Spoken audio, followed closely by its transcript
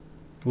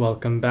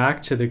Welcome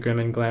back to the Grim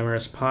and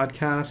Glamorous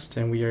podcast,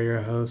 and we are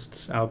your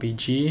hosts,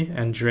 LBG,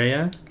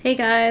 Andrea. Hey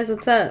guys,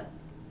 what's up?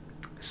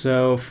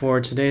 So,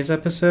 for today's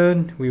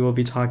episode, we will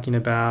be talking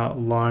about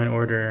Law and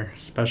Order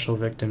Special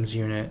Victims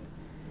Unit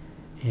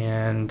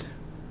and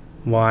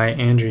why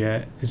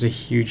Andrea is a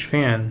huge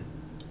fan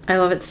I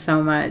love it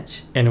so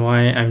much. and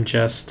why I'm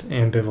just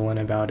ambivalent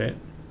about it.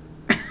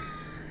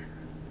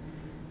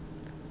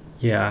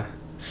 Yeah.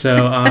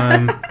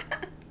 So,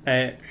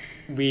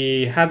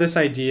 we had this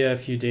idea a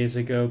few days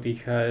ago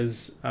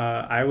because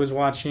I was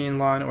watching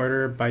Law and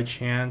Order by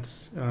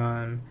chance.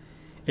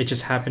 It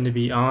just happened to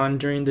be on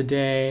during the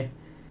day.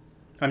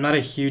 I'm not a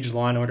huge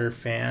Law and Order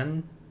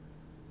fan.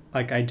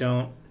 Like, I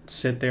don't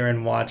sit there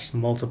and watch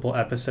multiple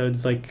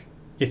episodes. Like,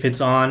 if it's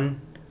on,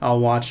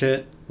 I'll watch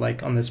it,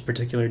 like, on this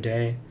particular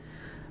day.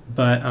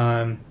 But,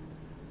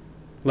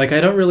 like, I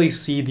don't really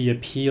see the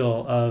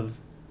appeal of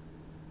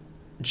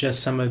just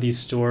some of these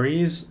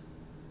stories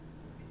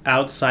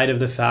outside of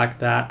the fact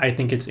that I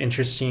think it's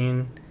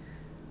interesting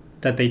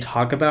that they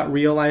talk about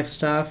real life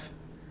stuff.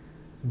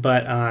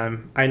 But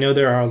I know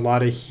there are a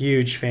lot of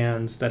huge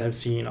fans that have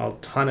seen a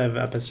ton of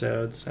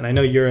episodes, and I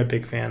know you're a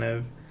big fan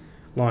of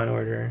Law and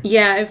Order.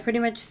 Yeah, I've pretty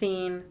much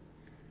seen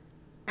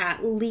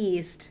at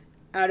least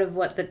out of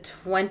the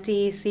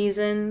 20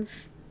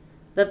 seasons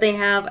that they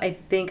have,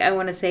 I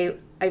want to say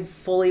I've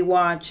fully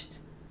watched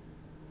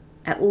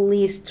at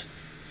least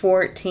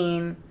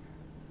 14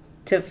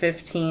 to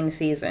 15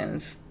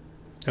 seasons.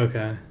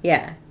 Okay.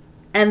 Yeah.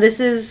 And this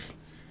is,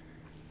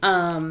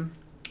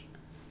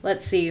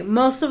 let's see,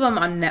 most of them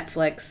on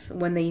Netflix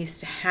when they used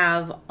to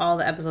have all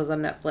the episodes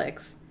on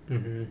Netflix.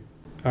 Mm-hmm.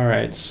 All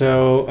right.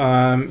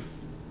 So,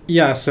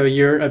 yeah, so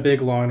you're a big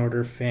Law and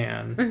Order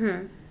fan.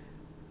 Mm-hmm.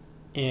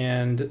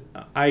 And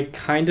I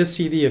kind of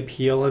see the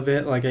appeal of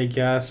it. Like, I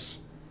guess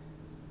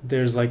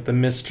there's, like, the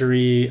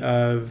mystery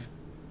of,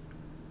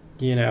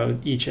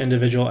 each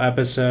individual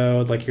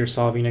episode. Like, you're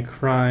solving a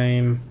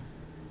crime.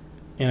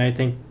 And I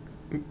think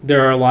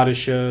there are a lot of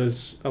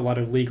shows, a lot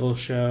of legal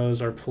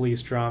shows or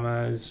police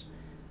dramas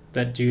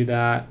that do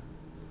that.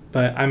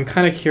 But I'm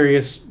kind of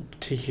curious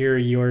to hear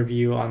your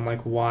view on,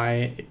 like,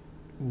 why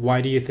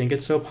do you think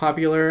it's so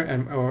popular,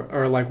 and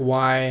or like,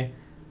 why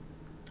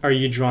are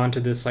you drawn to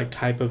this, like,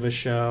 type of a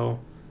show?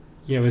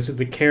 Is it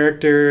the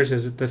characters?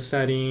 Is it the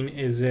setting?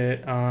 Is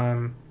it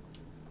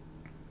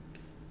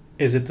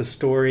the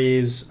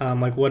stories?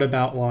 Like, what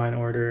about Law and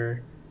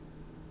Order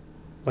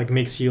like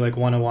makes you like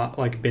want to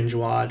like binge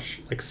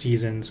watch like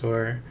seasons?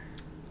 Or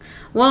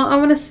Well, I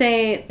want to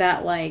say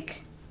that,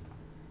 like,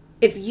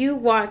 if you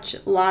watch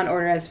Law and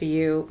Order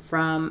SVU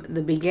from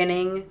the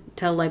beginning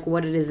to, like,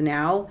 what it is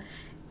now,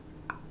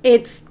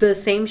 it's the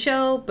same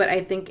show, but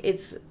I think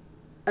it's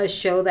a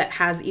show that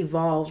has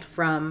evolved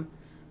from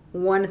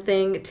one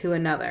thing to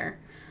another.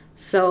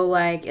 So,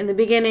 like, in the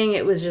beginning,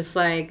 it was just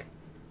like,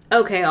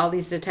 okay, all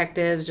these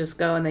detectives just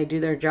go and they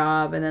do their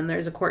job, and then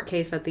there's a court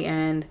case at the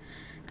end,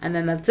 and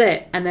then that's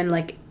it. And then,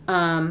 like,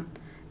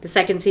 the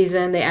second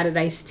season, they added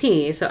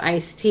Ice-T. So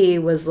Ice-T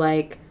was,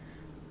 like,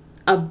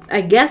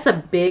 I guess a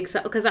big...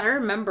 Because I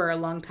remember a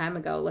long time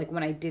ago, like,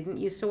 when I didn't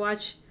used to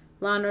watch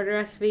Law and Order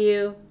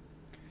SVU,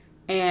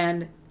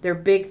 and their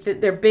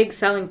big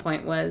selling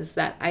point was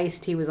that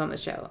Ice-T was on the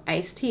show.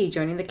 Ice-T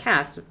joining the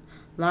cast of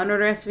Law and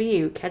Order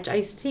SVU. Catch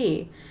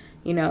Ice-T,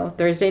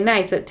 Thursday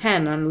nights at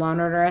 10 on Law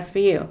and Order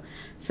SVU.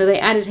 So they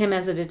added him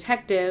as a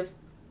detective,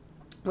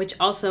 which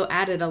also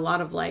added a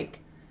lot of, like,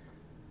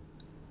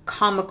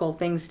 comical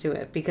things to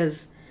it,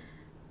 because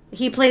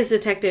he plays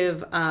Detective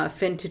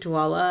Finn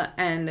Tutuola,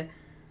 and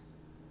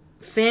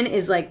Finn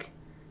is, like,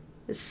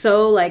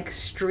 so, like,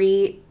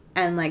 street,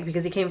 and, like,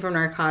 because he came from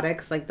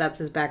narcotics, like, that's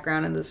his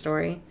background in the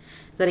story,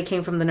 that he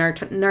came from the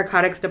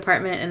narcotics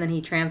department, and then he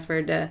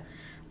transferred to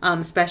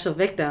special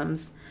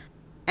victims,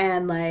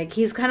 and, like,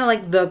 he's kind of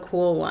like the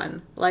cool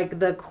one, like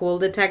the cool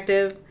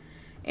detective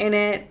in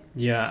it.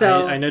 Yeah,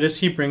 so I noticed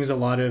he brings a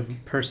lot of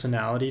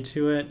personality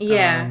to it.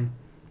 Yeah.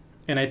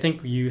 And I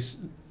think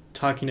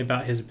talking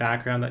about his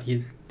background, that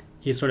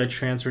he sort of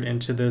transferred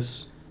into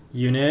this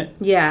unit,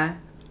 Yeah.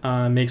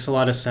 Makes a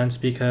lot of sense,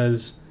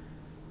 because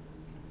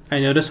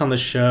I notice on the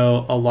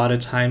show a lot of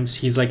times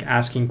he's like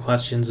asking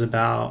questions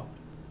about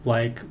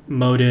like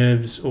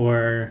motives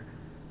or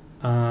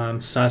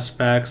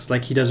suspects.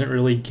 Like, he doesn't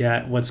really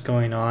get what's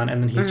going on,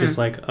 and then he's just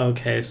like,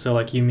 okay, so,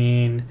 like, you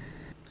mean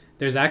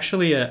there's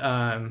actually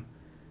a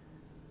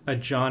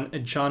John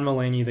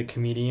Mulaney, the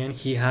comedian.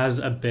 He has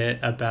a bit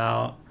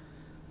about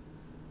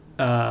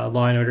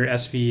Law and Order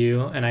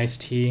SVU and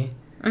Ice-T.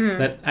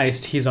 That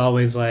Ice-T's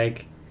always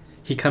like,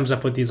 he comes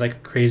up with these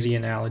like crazy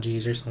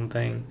analogies or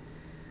something.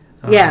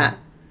 Yeah.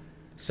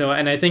 So,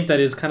 and I think that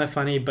is kind of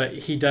funny, but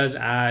he does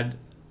add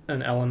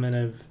an element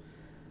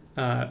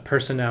of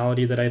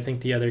personality that I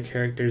think the other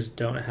characters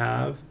don't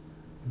have.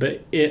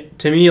 But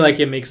to me,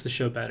 like, it makes the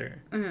show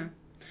better.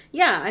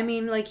 Yeah, I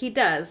mean, like, he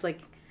does.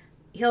 Like,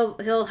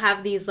 he'll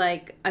have these,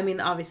 like, I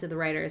mean, obviously the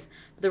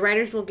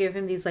writers will give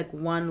him these, like,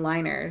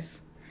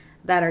 one-liners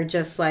that are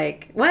just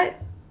like, what?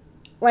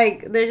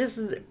 Like, they're just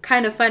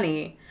kind of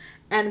funny.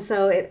 And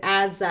so it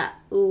adds that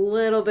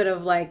little bit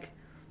of like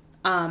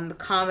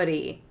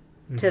comedy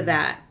to Mm-hmm.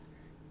 that.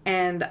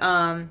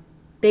 And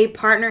they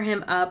partner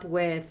him up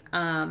with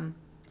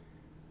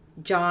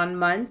John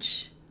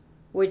Munch,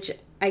 which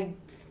I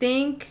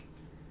think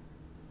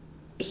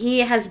he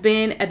has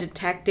been a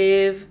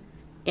detective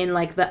in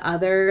like the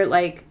other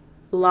like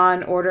Law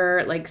and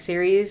Order like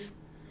series.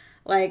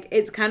 Like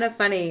it's kind of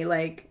funny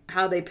like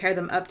how they pair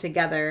them up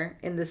together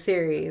in the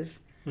series,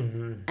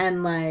 Mm-hmm.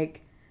 and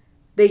like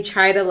they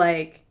try to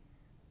like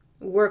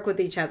work with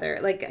each other.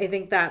 Like I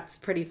think that's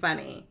pretty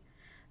funny.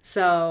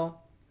 So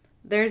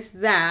there's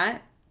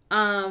that.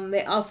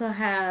 They also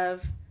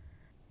have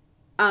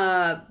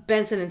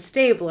Benson and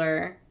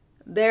Stabler.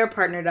 They're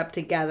partnered up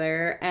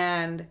together,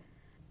 and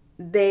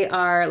they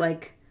are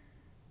like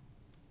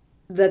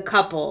the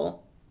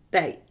couple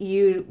that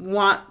you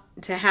want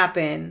to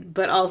happen,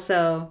 but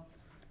also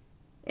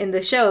in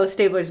the show,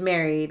 Stabler's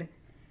married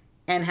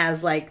and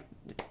has like,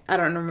 I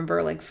don't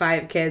remember, like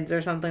 5 kids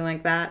or something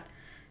like that.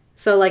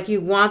 So like you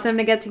want them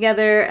to get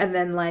together, and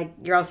then like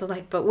you're also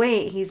like, but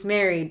wait, he's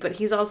married, but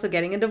he's also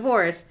getting a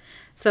divorce.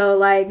 So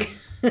like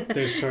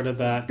There's sort of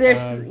that there's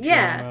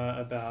yeah.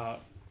 drama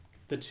about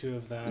the two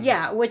of them.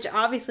 Yeah, which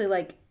obviously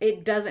like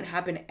it doesn't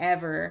happen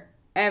ever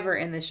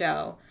in the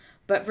show.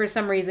 But for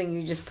some reason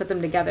you just put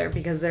them together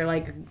because they're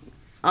like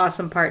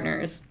awesome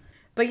partners.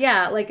 But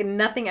yeah, like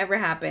nothing ever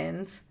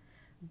happens.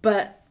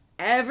 But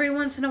every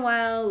once in a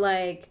while,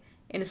 like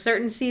in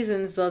certain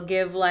seasons, they'll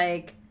give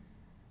like,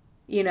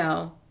 you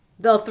know,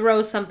 they'll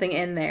throw something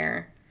in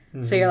there.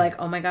 So you're Mm-hmm. like,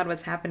 oh my God,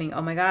 what's happening?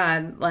 Oh my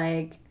God,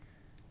 like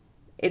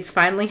it's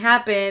finally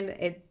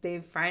happened.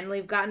 They've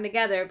finally gotten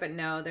together, but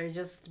no, they're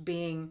just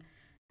being,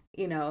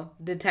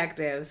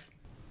 detectives.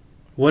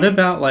 What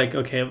about like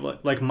okay,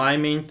 like my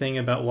main thing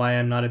about why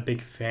I'm not a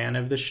big fan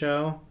of the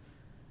show?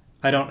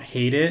 I don't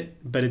hate it,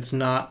 but it's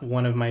not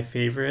one of my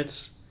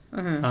favorites.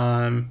 Mm-hmm.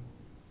 Um,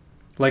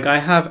 like I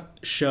have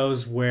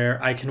shows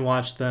where I can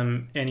watch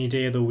them any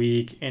day of the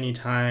week,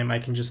 anytime. I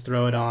can just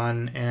throw it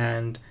on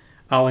and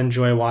I'll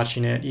enjoy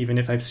watching it, even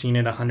if I've seen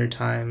it 100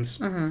 times.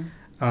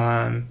 Mm-hmm.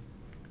 Um,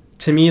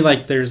 to me,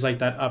 like there's like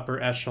that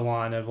upper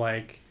echelon of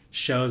like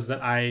shows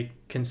that I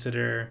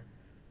consider,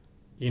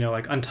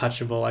 like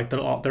untouchable. Like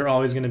they're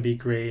always going to be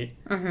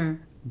great. Mm-hmm.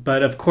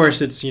 But of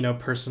course, it's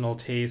personal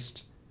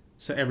taste,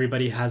 so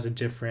everybody has a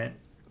different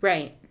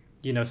Right.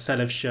 set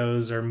of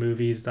shows or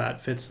movies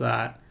that fits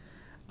that.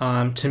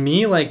 To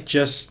me, like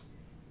just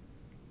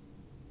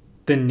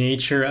the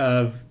nature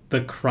of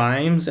the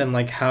crimes and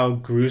like how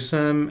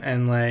gruesome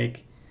and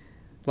like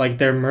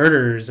their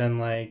murders and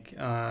like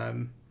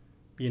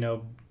you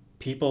know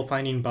people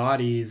finding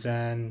bodies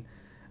and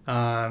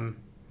um,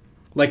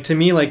 like to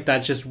me like that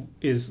just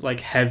is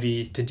like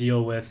heavy to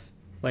deal with.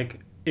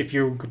 Like if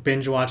you're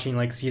binge watching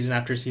like season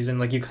after season,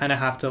 like you kind of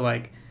have to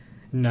like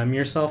numb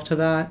yourself to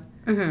that.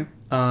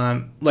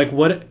 Mm-hmm. Like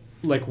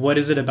what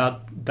is it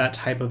about that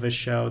type of a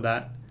show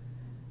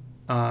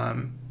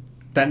um,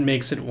 that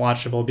makes it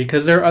watchable?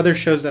 Because there are other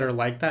shows that are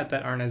like that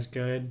aren't as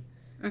good.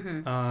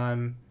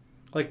 Mm-hmm.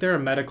 Like there are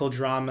medical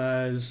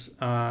dramas.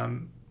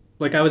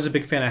 Like I was a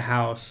big fan of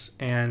House,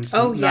 and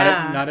Oh not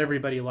yeah. not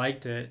everybody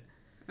liked it.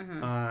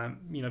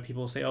 Mm-hmm.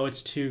 People say, oh,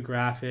 it's too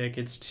graphic.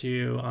 It's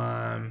too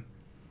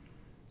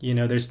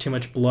there's too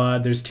much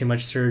blood. There's too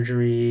much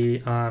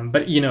surgery.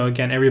 But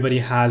again, everybody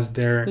has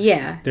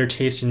Yeah. their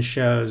taste in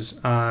shows.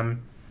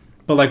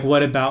 But like,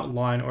 what about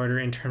Law and Order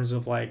in terms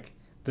of like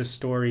the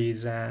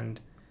stories and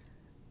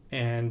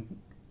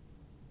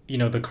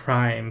the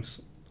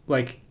crimes?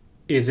 Like,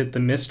 is it the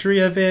mystery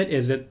of it?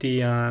 Is it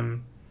the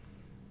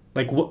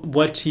like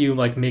what to you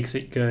like makes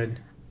it good?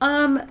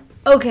 Um.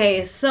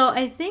 Okay. So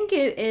I think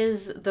it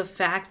is the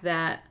fact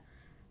that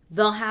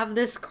they'll have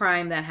this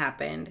crime that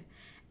happened,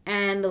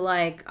 and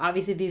like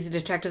obviously these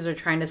detectives are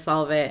trying to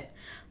solve it,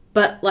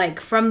 but like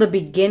from the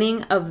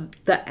beginning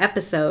of the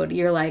episode,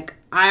 you're like,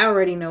 I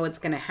already know what's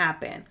gonna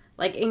happen.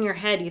 Like in your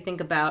head, you think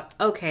about,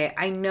 okay,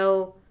 I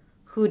know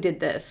who did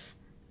this.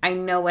 I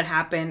know what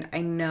happened. I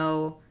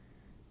know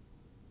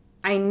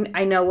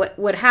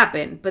what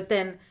happened. But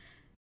then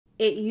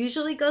it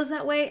usually goes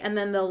that way, and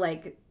then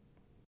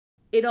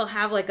it'll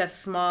have like a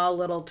small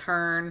little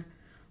turn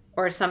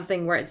or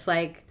something where it's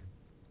like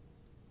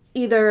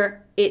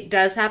either it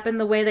does happen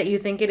the way that you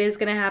think it is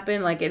going to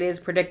happen, like it is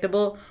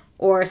predictable,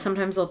 or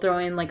sometimes they'll throw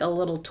in like a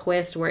little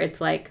twist where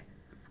it's like,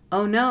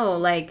 oh no,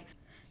 like,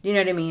 you know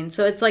what I mean?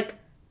 So it's like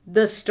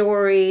the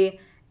story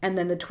and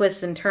then the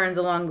twists and turns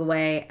along the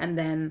way, and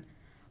then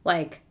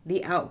like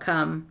the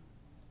outcome,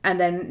 and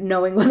then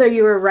knowing whether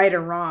you were right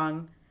or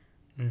wrong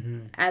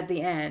Mm-hmm. at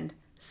the end.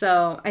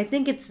 So I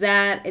think it's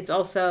that. It's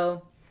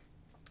also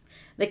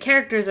the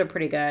characters are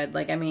pretty good.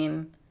 Like, I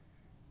mean,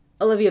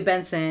 Olivia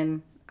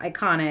Benson,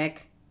 iconic.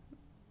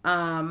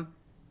 Um,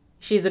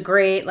 she's a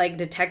great like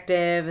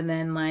detective, and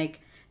then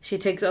like she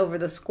takes over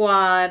the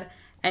squad,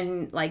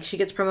 and like she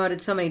gets promoted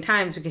so many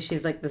times because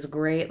she's like this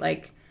great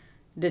like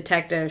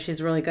detective.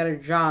 She's really good at her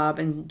job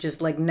and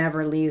just like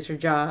never leaves her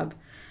job.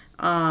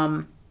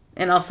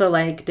 And also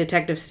like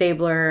Detective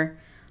Stabler,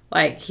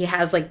 like he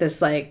has like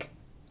this like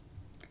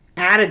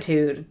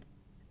attitude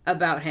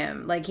about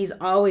him. Like he's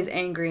always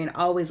angry and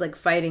always like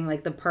fighting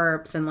like the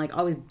perps and like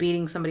always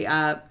beating somebody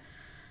up.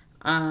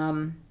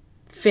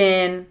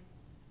 Finn,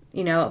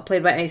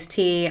 played by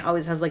Ice-T,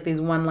 always has like these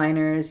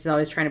one-liners. He's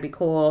always trying to be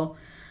cool.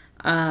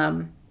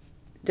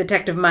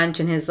 Detective Munch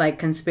and his like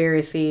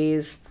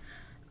conspiracies.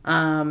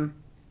 And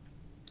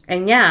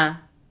yeah,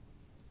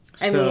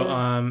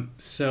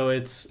 so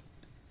it's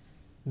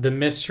the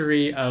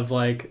mystery of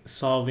like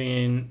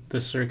solving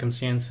the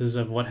circumstances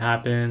of what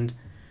happened.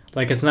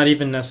 Like it's not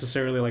even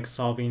necessarily like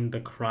solving the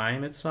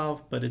crime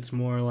itself, but it's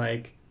more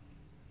like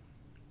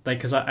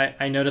because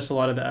I notice a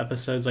lot of the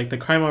episodes like the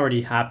crime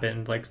already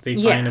happened. Like they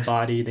find a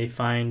body, they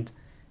find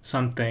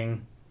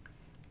something,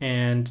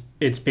 and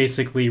it's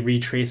basically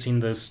retracing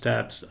those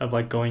steps of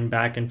like going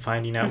back and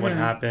finding out what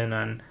happened.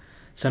 And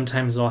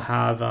sometimes they'll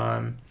have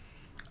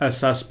a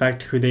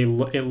suspect who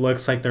it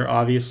looks like they're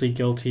obviously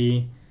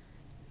guilty,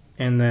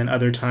 and then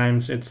other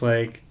times it's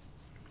like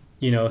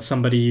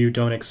somebody you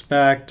don't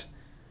expect,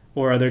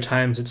 or other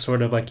times it's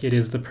sort of like it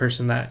is the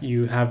person that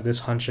you have this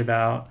hunch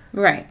about,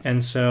 right.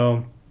 And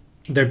so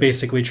they're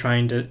basically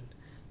trying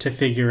to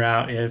figure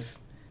out if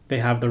they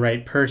have the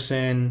right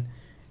person,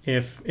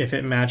 if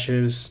it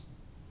matches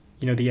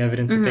the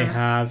evidence that they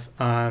have.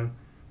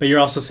 But you're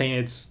also saying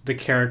it's the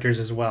characters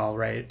as well,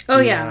 right?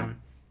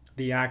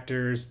 The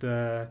actors,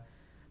 the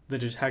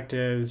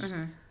detectives.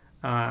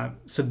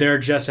 So they're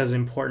just as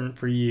important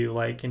for you,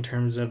 like in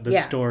terms of the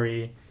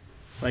story.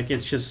 Like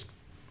it's just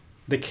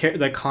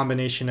the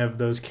combination of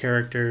those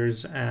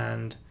characters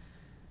and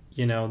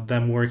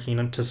them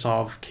working to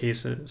solve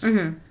cases.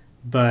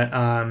 But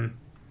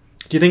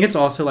do you think it's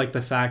also like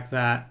the fact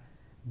that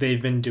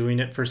they've been doing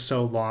it for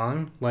so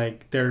long?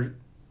 Like they're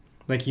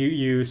like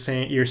you're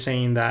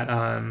saying that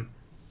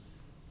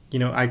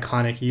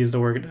iconic. You use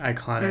the word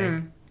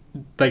iconic.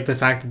 Like the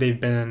fact that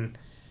they've been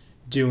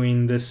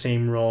doing the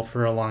same role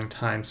for a long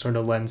time sort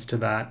of lends to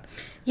that.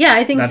 Yeah,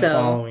 I think that so.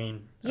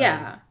 Following.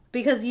 Yeah,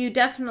 because you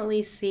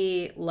definitely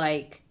see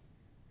like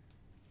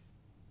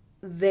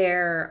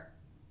their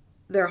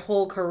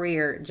whole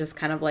career just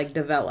kind of like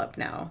develop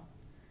now.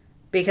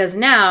 Because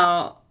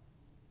now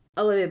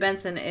Olivia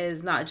Benson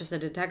is not just a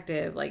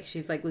detective, like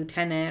she's like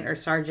lieutenant or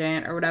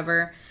sergeant or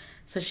whatever.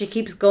 So she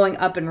keeps going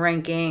up in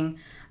ranking.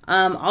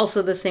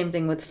 Also the same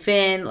thing with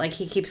Finn, like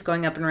he keeps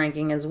going up in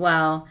ranking as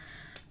well.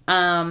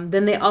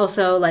 Then they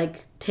also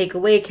like take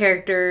away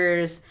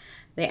characters,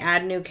 they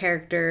add new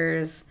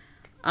characters.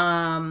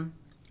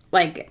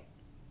 Like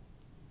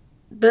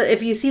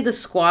if you see the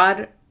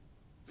squad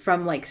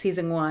from like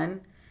season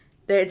 1,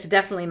 it's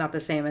definitely not the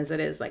same as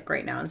it is like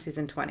right now in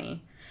season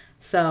 20.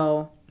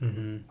 So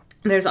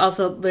there's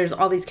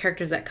all these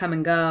characters that come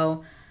and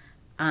go.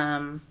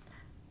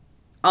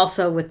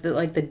 Also with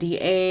the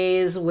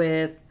DAs,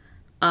 with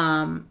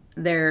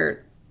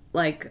their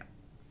like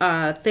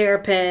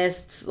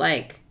therapists,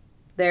 like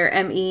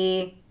their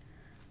ME,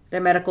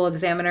 their medical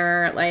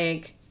examiner,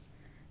 like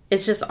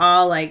it's just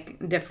all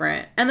like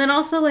different. And then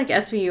also like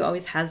SVU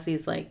always has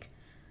these like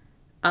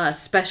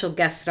special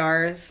guest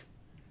stars.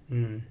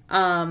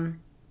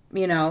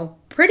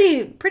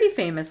 Pretty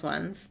famous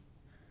ones.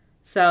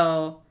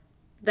 So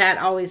that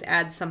always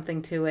adds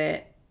something to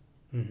it.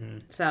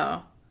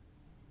 So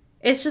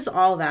it's just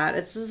all that.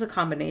 It's just a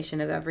combination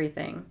of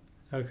everything.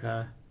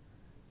 Okay.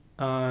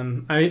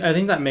 I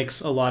think that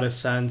makes a lot of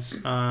sense.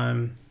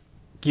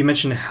 You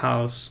mentioned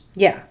House.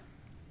 Yeah.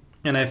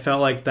 And I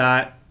felt like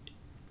that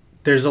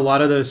there's a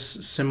lot of those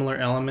similar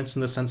elements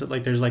in the sense that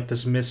like there's like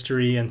this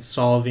mystery and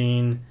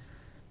solving,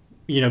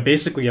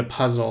 basically a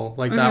puzzle.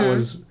 Like that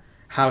was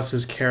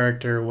House's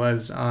character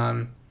was,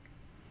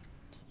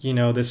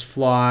 this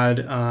flawed,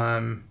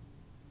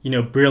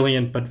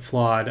 brilliant but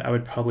flawed, I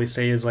would probably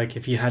say is like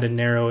if you had to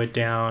narrow it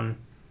down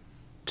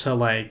to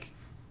like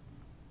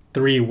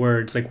 3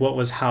 words, like what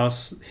was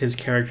his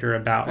character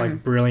about?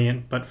 Like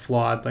brilliant but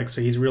flawed. Like, so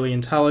he's really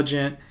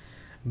intelligent,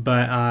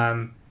 but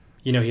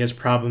he has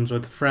problems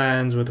with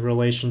friends, with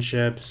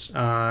relationships,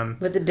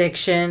 with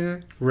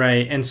addiction,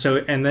 right? And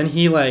then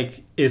he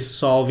like is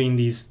solving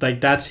these,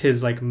 like that's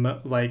his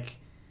like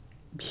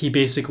he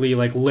basically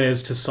like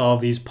lives to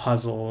solve these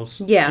puzzles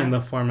in the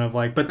form of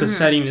like, but the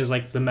setting is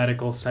like the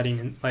medical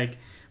setting, like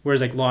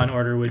whereas like Law and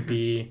Order would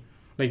be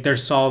like they're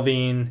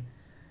solving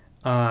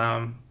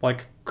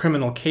like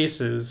criminal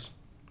cases,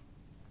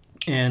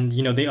 and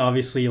they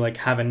obviously like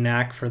have a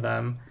knack for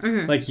them.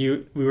 Like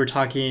we were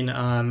talking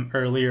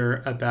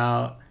earlier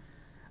about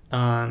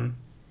some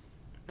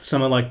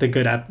of like the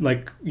good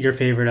like your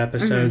favorite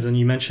episodes, and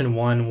you mentioned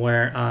one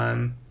where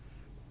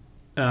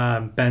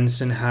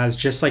Benson has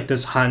just like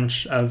this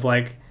hunch of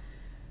like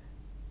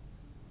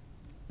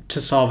to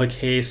solve a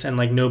case, and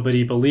like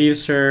nobody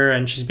believes her,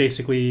 and she's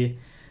basically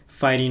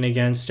fighting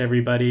against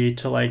everybody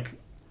to like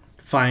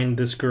find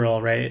this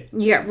girl, right?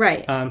 Yeah,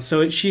 right.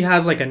 So she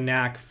has like a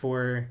knack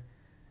for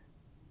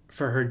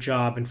her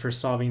job and for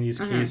solving these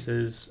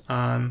cases.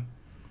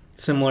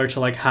 Similar to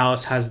like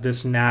House has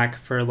this knack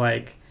for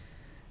like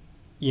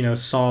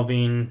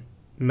solving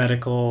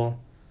medical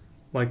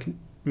like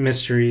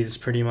mysteries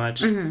pretty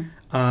much.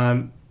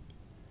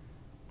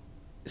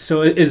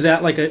 So is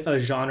that like a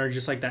genre,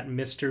 just like that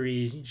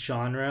mystery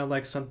genre,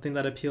 like something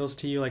that appeals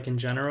to you, like in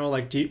general?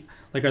 Like do you,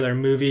 like are there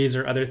movies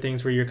or other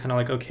things where you're kind of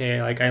like,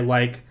 okay, like I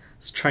like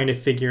trying to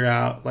figure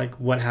out like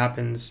what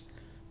happens?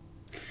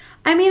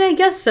 I mean, I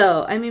guess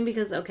so. I mean,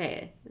 because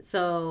okay,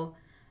 so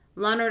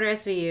Law and Order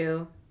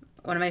SVU,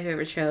 one of my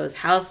favorite shows.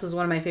 House was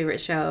one of my favorite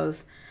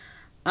shows.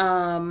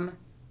 Um,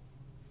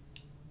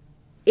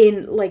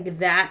 in like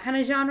that kind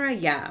of genre,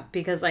 yeah,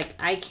 because like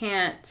I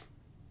can't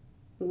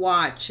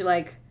watch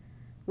like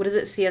what is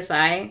it,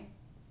 CSI?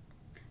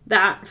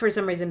 That for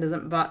some reason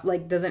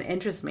doesn't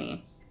interest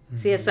me. Mm-hmm.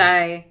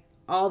 CSI,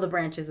 all the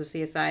branches of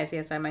CSI,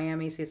 CSI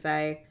Miami,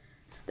 CSI,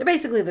 they're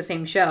basically the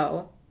same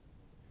show.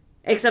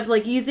 Except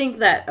like you think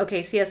that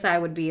okay, CSI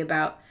would be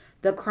about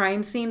the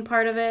crime scene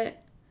part of it.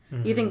 You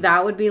Mm-hmm. think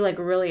that would be like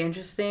really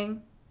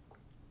interesting,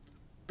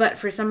 but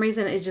for some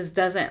reason it just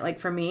doesn't, like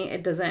for me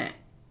it doesn't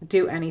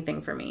do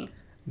anything for me.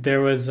 There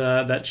was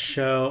that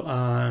show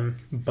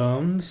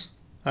Bones.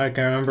 Like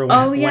I remember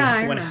Oh yeah, I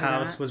when remember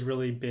House that. was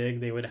really big,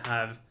 they would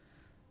have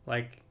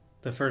like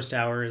the first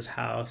hour is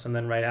House, and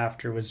then right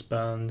after was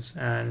Bones.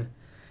 And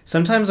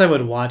sometimes I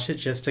would watch it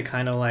just to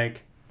kind of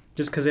like,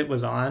 just because it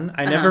was on.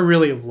 I never Uh-huh.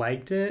 really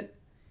liked it.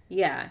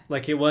 Yeah.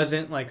 Like it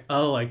wasn't like,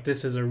 oh, like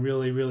this is a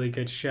really really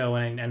good show,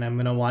 and I'm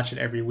gonna watch it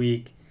every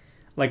week.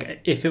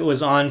 Like if it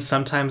was on,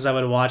 sometimes I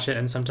would watch it,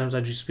 and sometimes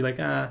I'd just be like,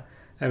 ah,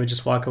 I would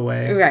just walk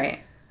away.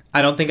 Right.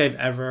 I don't think I've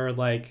ever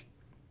like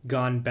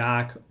gone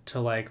back to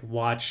like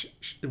watch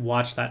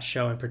that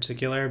show in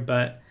particular,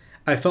 but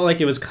I felt like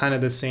it was kind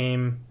of the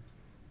same,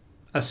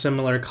 a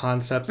similar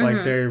concept. Like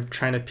Mhm. they're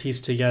trying to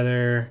piece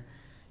together,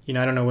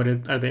 I don't know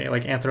are they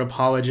like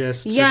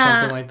anthropologists or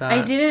something Yeah, like I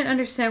that? didn't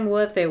understand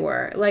what they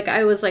were. Like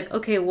I was like,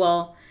 okay,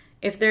 well,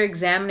 if they're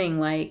examining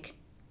like,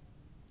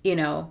 you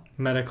know,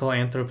 Medical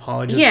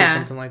anthropologists or yeah.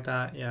 something like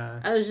that. Yeah.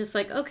 I was just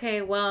like,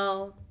 okay,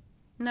 well,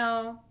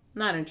 no,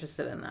 not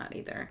interested in that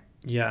either.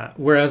 Yeah.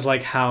 Whereas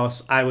like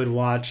House, I would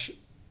watch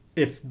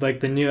if like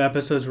the new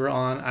episodes were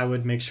on, I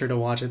would make sure to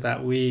watch it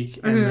that week,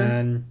 and Mhm.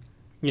 then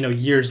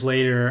years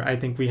later, I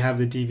think we have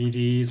the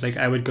DVDs. Like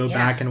I would go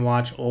back Yeah. and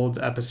watch old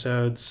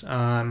episodes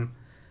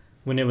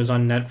when it was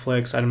on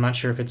Netflix. I'm not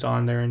sure if it's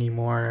on there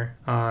anymore.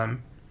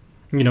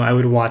 I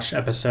would watch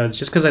episodes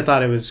just because I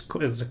thought it was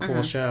a cool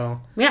Mhm.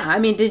 show. Yeah, I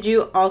mean, did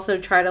you also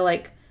try to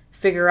like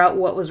figure out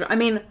what was I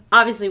mean,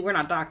 obviously we're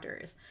not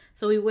doctors.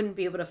 So we wouldn't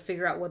be able to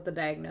figure out what the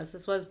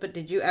diagnosis was, but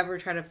did you ever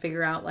try to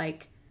figure out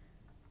like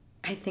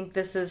I think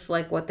this is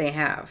like what they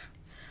have?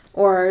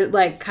 Or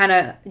like kind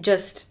of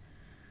just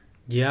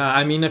Yeah,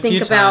 I mean a few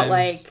think about times.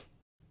 like,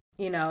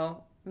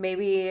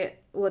 maybe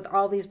with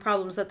all these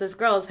problems that this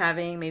girl is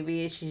having,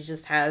 maybe she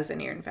just has an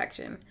ear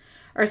infection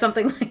or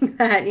something like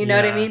that. You know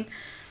what I Yeah, mean?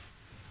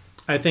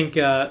 I think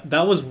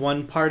that was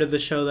one part of the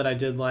show that I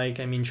did like.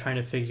 I mean, trying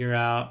to figure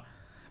out,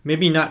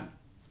 maybe not.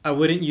 I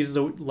wouldn't use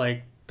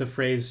the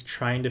phrase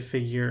trying to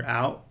figure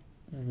out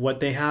what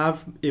they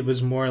have. It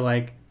was more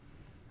like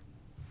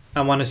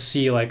I want to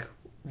see like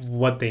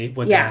what they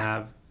Yeah.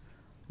 have.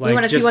 You want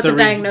Like to see just what the the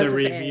diagnosis is.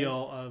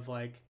 reveal of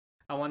like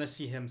I want to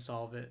see him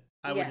solve it.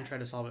 I Yeah. wouldn't try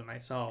to solve it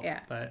myself,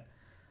 Yeah. but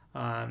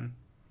um,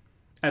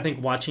 I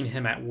think watching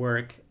him at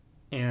work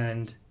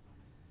and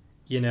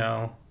you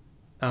know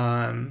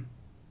um,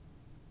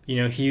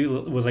 he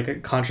was like a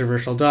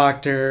controversial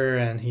doctor,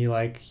 and he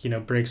like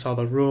breaks all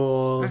the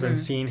rules, and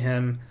Hmm. seeing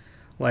him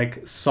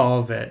like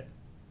solve it,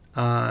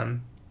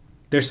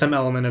 there's some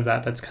element of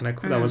that that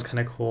Hmm. was kind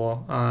of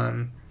cool.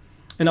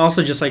 And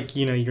also just like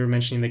you were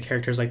mentioning the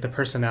characters, like the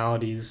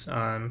personalities.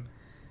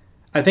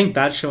 I think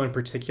that show in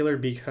particular,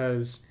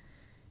 because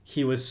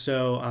he was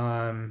so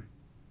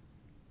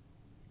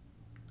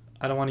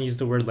I don't want to use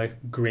the word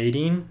like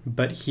grating,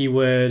 but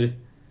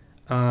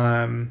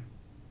um,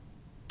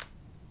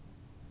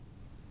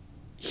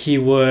 he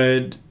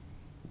would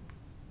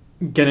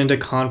get into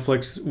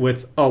conflicts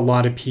with a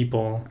lot of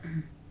people,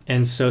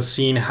 and so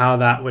seeing how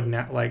that would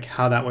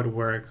how that would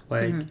work, Hmm.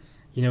 like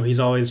he's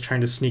always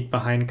trying to sneak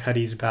behind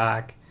Cuddy's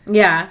back,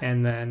 Yeah.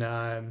 and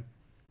then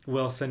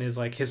Wilson is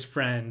like his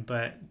friend,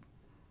 but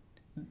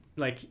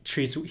like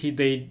he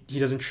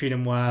doesn't treat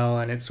him well,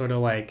 and it's sort of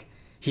like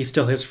he's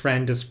still his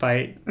friend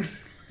despite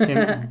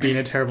him being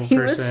a terrible He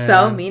was so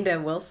person. mean to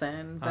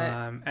Wilson, but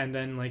And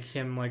then like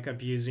him like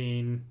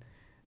abusing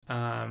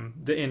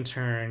the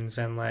interns,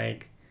 and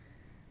like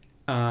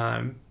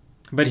um,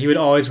 but he would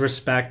always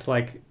respect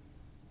like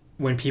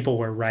when people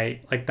were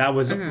right. Like hmm,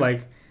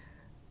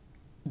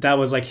 that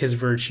was like his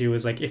virtue,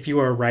 was like if you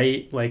were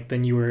right, like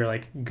then you were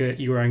like good,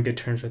 you were on good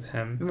terms with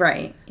him.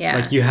 right. Like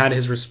Yeah. you had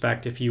his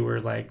respect if you were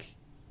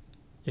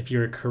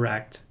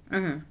correct.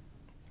 Hmm.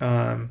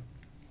 Um,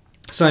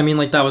 so I mean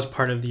like that was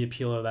part of the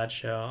appeal of that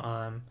show.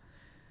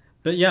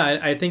 But yeah,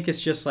 I think it's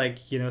just like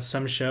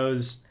some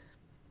shows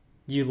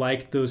you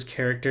like those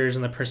characters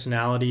and the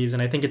personalities,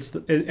 and I think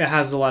it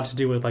has a lot to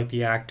do with like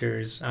the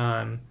actors.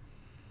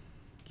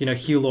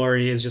 Hugh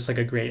Laurie is just like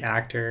a great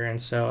actor, and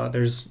so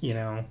there's you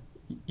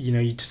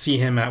to see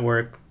him at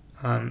work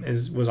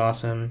is was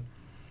awesome.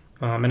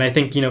 And I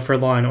think for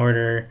Law and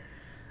Order,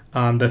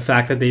 The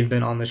fact that they've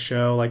been on the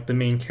show, like the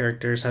main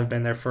characters have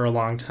been there for a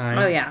long Oh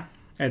time, yeah.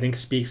 I think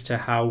speaks to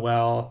how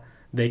well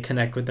they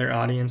connect with their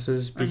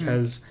audiences. Mm-hmm.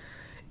 Because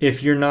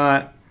if you're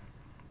not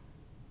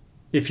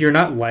if you're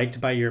not liked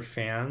by your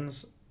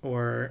fans,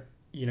 or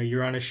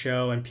you're on a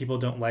show and people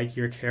don't like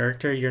your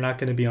character, you're not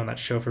going to be on that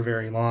show for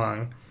very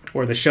long,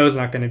 or the show's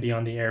not going to be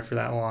on the air for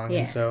that long. And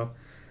Yeah. so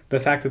the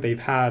fact that they've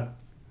had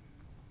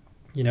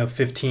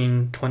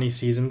 15, 20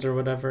 seasons or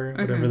whatever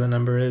Mm-hmm. the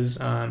number is,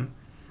 I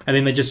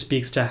think that just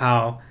speaks to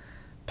how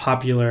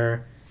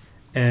popular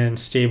and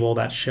stable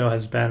that show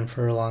has been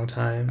for a long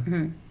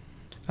time.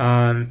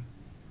 Mm-hmm.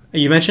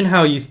 You mentioned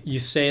how you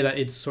say that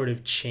it's sort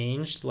of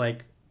changed,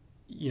 like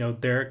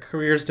their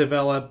careers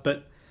develop,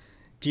 but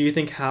do you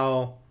think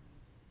how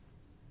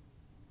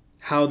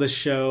the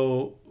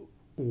show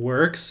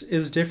works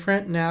is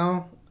different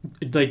now?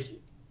 Like,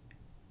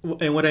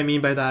 and what I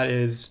mean by that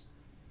is,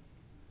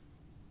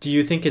 do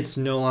you think it's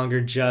no longer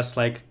just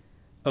like,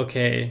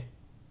 okay,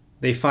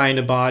 they find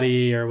a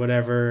body or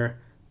whatever,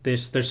 they're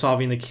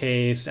solving the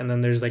case, and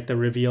then there's like the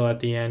reveal at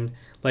the end?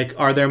 Like,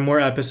 are there more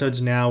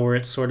episodes now where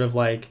it's sort of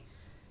like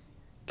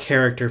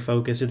character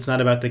focused? It's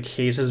not about the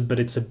cases, but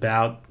it's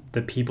about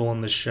the people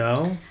in the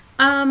show?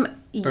 Or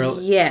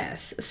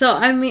Yes. So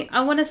I mean,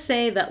 I want to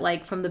say that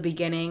like from the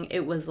beginning,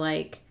 it was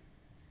like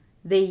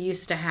they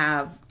used to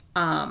have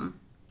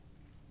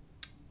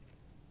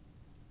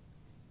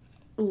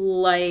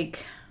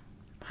like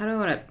how do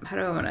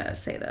I want to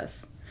say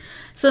this?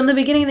 So in the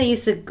beginning, they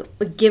used to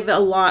give a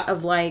lot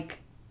of like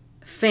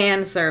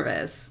fan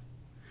service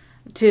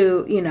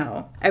to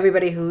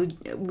everybody who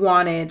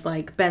wanted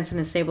like Benson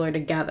and Stabler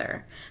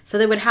together. So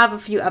they would have a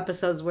few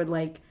episodes where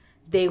like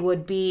they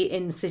would be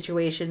in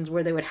situations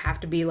where they would have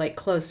to be like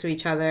close to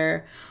each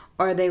other,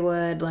 or they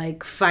would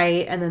like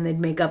fight and then they'd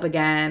make up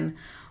again,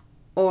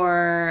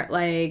 or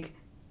like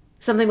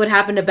something would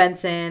happen to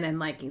Benson and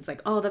like he's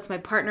like, oh, that's my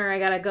partner, I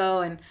gotta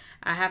go and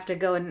I have to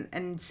go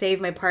and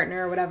save my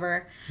partner or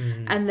whatever.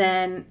 Mhm. And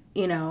then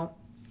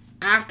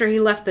after he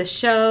left the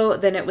show,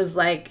 then it was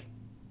like,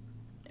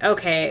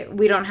 okay,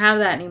 we don't have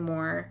that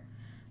anymore.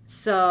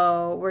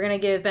 So we're going to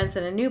give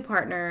Benson a new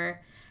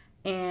partner,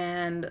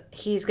 and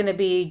he's going to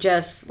be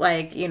just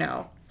like,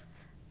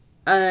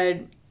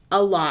 a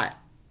lot.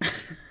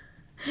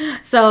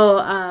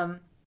 So,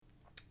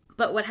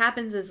 but what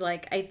happens is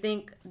like, I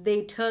think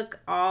they took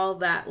all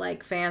that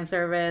like fan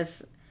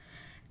service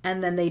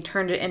and then they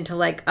turned it into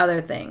like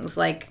other things.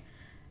 Like,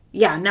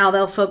 yeah, now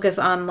they'll focus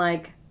on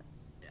like,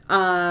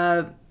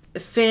 uh,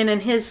 Finn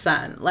and his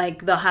son.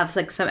 Like they'll have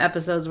like some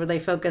episodes where they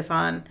focus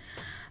on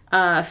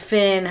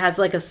Finn has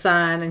like a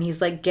son and he's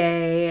like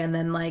gay, and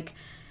then like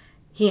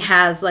he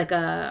has like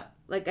a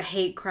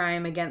hate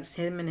crime against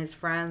him and his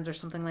friends or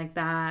something like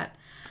that.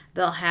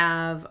 They'll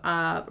have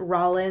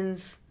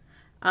Rollins.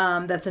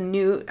 That's a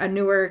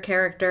newer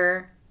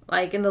character.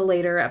 Like in the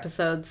later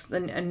episodes,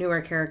 a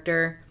newer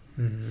character,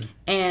 Mhm.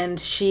 and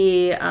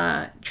she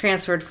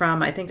transferred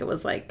from, I think it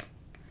was like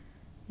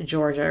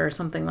Georgia or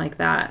something like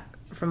that,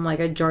 from like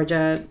a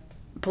Georgia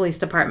police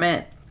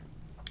department,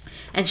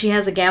 and she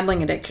has a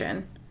gambling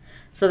addiction.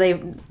 So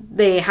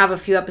they have a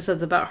few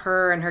episodes about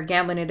her and her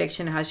gambling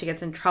addiction, how she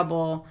gets in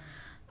trouble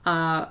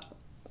uh,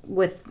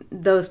 with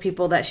those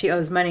people that she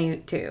owes money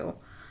to.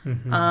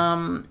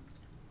 Mhm.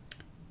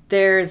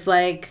 There's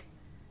like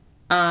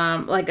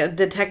a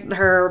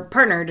her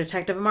partner,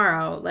 Detective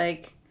Amaro,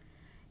 like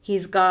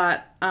he's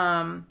got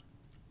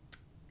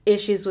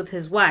issues with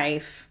his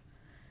wife,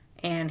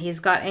 and he's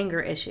got anger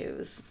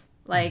issues,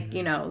 like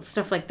Mhm.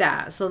 stuff like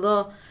that.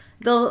 So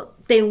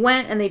they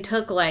went and they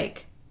took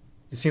like,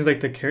 It seems like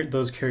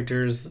those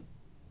characters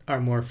are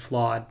more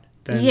flawed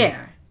than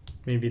yeah,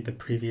 maybe the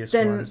previous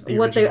then ones, the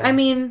what they, I original.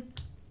 mean,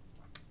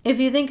 if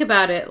you think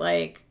about it,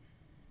 like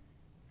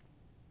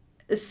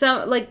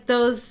some like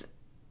those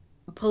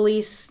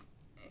police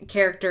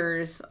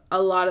characters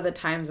a lot of the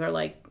times are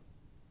like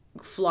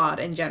flawed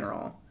in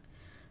general.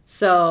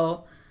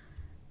 So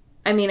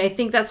I mean, I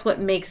think that's what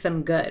makes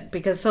them good,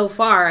 because so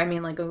far, I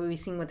mean, like what we've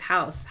seen with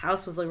House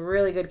was like a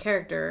really good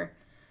character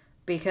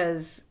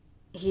because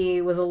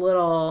he was a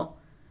little,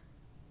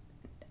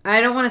 I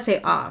don't want to say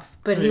off,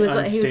 but Like he was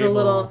a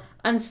little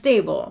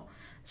unstable. unstable.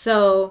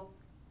 So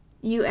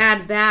you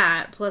add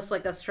that plus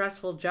like a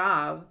stressful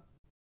job,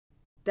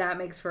 that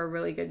makes for a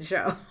really good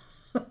show.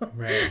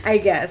 Right. I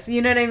guess.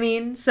 You know what I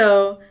mean?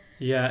 So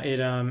Yeah,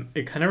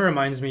 it kind of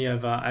reminds me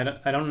of I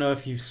don't know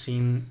if you've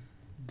seen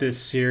this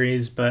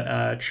series,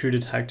 but True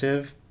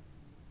Detective.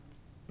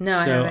 no,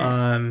 I So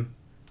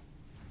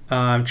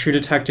haven't. True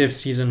Detective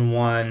season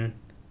 1,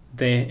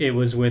 it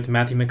was with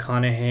Matthew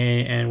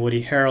McConaughey and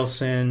Woody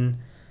Harrelson.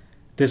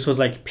 This was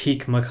like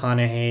peak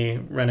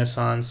McConaughey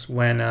renaissance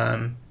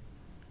when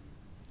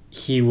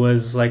he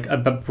was like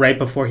right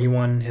before he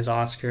won his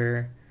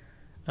Oscar.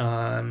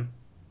 Um,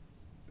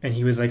 and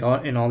he was like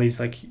in all these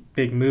like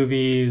big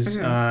movies,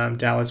 Hmm.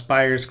 Dallas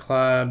Buyers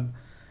Club,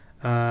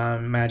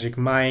 Magic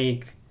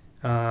Mike.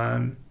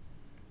 Um,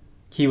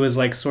 he was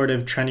like sort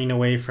of trending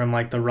away from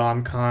like the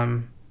rom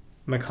com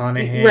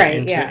McConaughey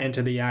Right, yeah.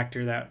 into the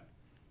actor that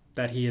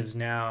that he is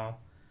now.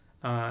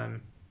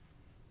 Um,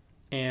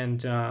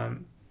 and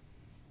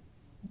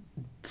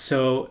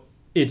so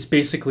it's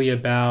basically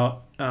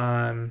about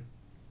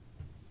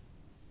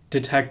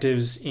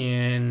detectives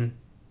in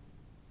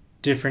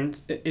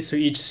different. So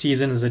each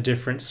season is a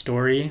different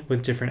story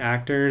with different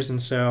actors,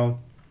 and so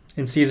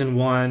in season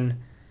one,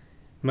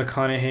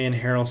 McConaughey and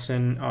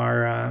Harrelson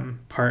are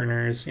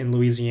partners in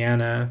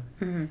Louisiana,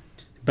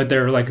 but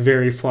they're like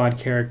very flawed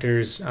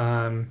characters,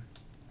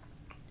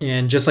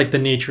 and just like the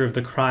nature of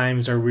the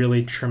crimes are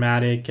really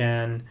traumatic,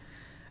 and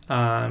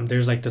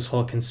there's like this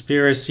whole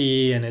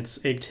conspiracy, and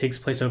it takes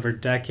place over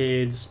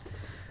decades.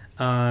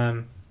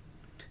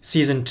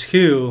 Season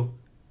two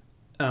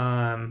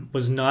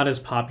was not as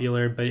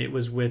popular, but it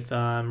was with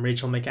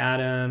Rachel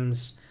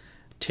McAdams,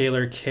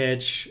 Taylor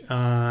Kitsch,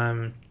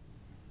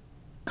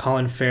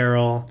 Colin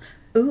Farrell.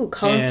 Ooh,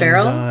 Colin And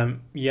Farrell?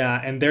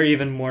 yeah, and they're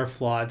even more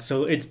flawed.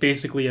 So it's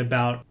basically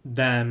about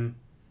them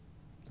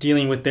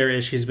dealing with their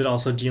issues, but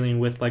also dealing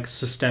with like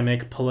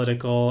systemic,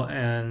 political,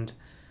 and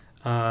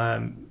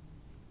um,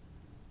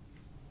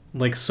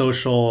 like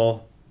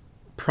social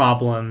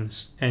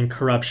problems and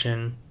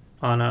corruption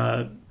on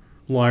a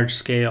large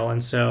scale.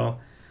 And so,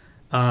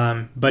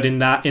 but in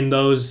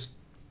those,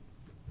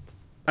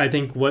 I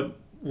think what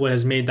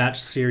has made that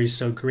series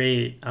so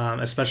great,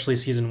 especially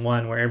season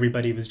one, where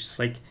everybody was just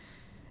like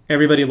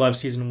everybody loved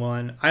season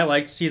one. I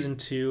liked season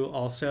two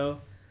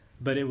also,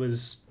 but it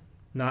was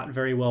not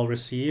very well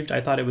received. I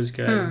thought it was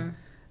good,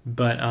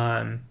 but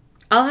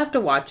I'll have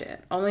to watch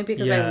it only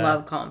because I yeah,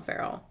 love Colin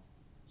Farrell.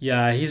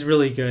 yeah, he's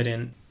really good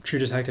in True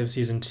Detective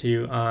season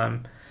two.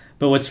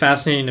 But what's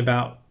fascinating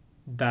about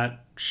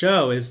that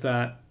show is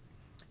that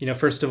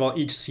first of all,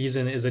 each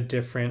season is a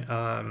different.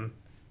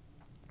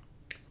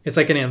 It's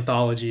like an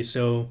anthology,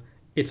 so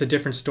it's a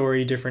different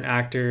story, different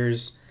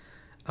actors.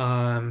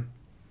 Um,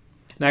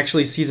 and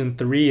actually, season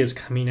three is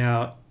coming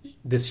out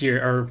this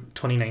year or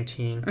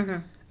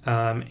 2019.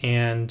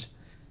 And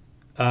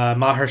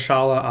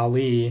Mahershala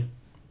Ali,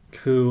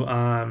 who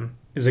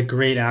is a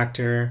great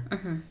actor,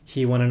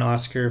 he won an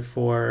Oscar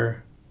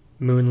for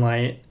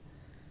Moonlight.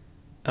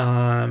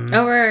 Oh,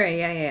 right.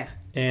 Yeah.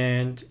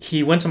 And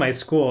he went to my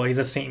school. He's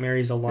a St.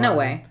 Mary's alum. No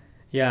way.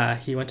 Yeah,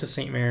 he went to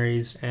St.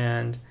 Mary's,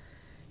 and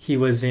he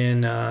was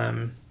in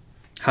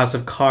House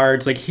of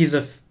Cards. Like, he's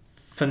a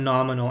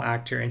phenomenal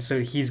actor, and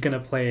so he's gonna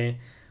play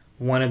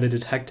one of the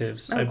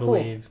detectives, I cool.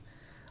 believe.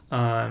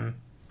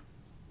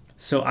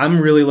 So I'm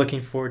really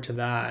looking forward to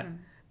that.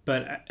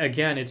 But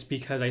again, it's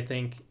because I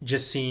think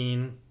just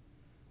seeing,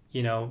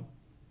 you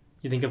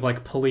think of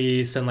like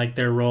police and like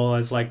their role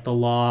as like the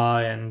law,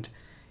 and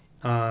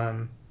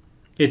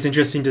it's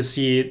interesting to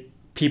see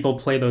people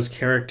play those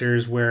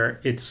characters where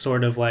it's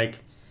sort of like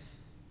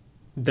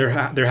they're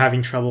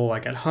having trouble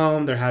like at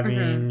home. They're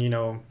having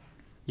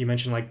you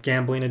mentioned like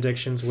gambling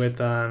addictions with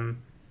the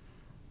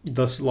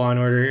Law and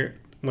Order,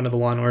 one of the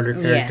Law and Order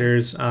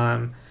characters.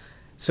 Yeah.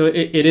 So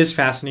it is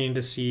fascinating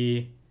to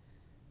see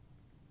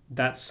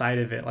that side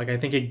of it. Like, I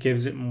think it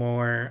gives it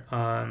more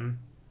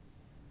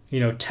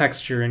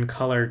texture and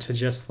color to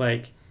just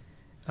like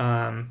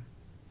than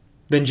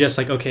just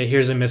like, okay,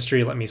 here's a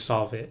mystery, let me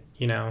solve it.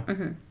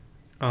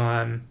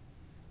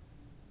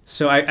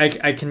 So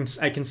I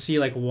can see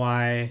like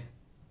why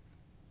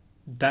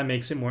that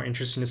makes it more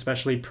interesting,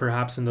 especially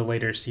perhaps in the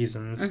later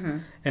seasons.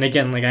 And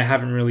again, like, I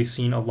haven't really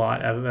seen a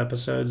lot of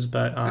episodes,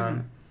 but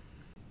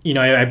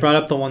I brought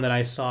up the one that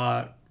I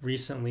saw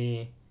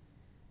recently,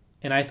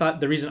 and I thought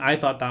the reason I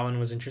thought that one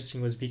was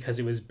interesting was because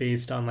it was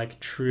based on like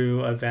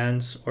true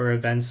events or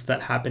events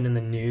that happened in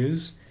the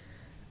news.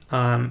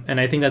 And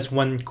I think that's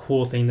one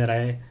cool thing that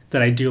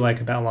I do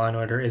like about Law and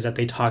Order, is that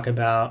they talk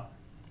about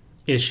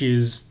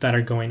issues that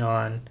are going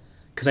on,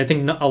 because I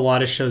think a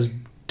lot of shows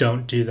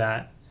don't do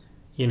that.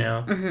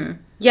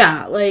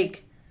 Yeah,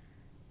 like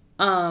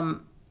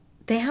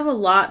they have a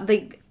lot.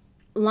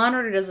 Law and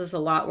Order does this a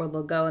lot, where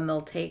they'll go and they'll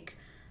take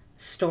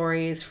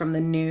stories from the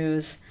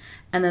news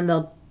and then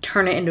they'll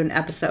turn it into an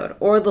episode,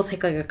 or they'll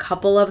take like a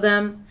couple of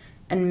them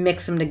and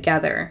mix them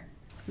together.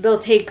 They'll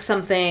take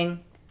something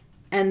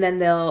and then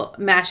they'll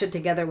mash it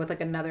together with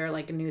like another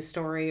like a news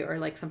story or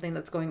like something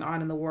that's going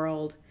on in the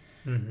world,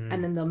 and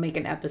then they'll make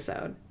an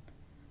episode.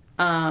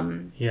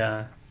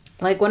 Yeah.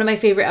 Like, one of my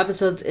favorite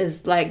episodes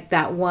is like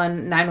that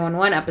one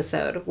 911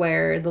 episode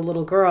where the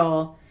little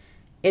girl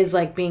is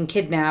like being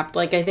kidnapped.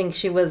 Like, I think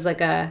she was like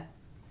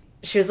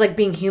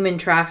being human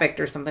trafficked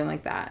or something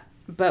like that.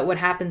 But what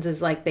happens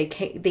is like they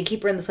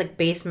keep her in this like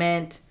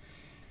basement,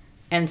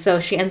 and so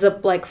she ends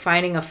up like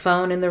finding a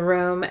phone in the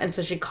room, and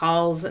so she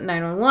calls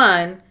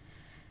 911,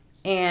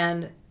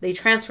 and they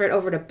transfer it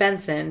over to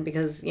Benson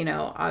because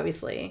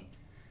obviously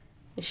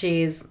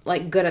she's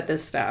like good at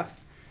this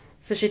stuff.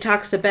 So she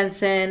talks to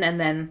Benson, and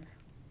then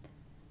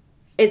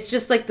it's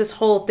just like this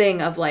whole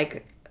thing of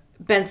like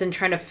Benson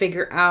trying to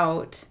figure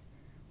out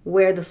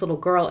where this little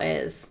girl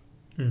is.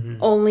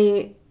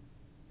 Only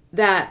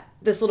that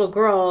this little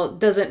girl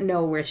doesn't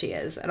know where she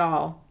is at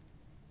all.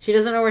 She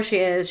doesn't know where she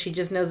is. She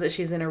just knows that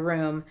she's in a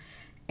room.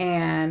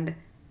 And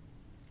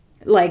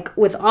like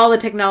with all the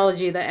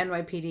technology that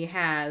NYPD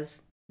has,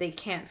 they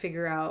can't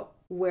figure out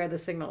where the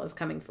signal is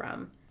coming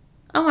from.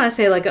 I want to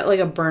say like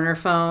a burner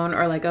phone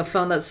or like a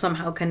phone that's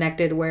somehow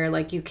connected where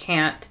like you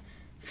can't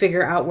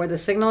figure out where the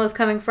signal is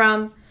coming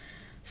from.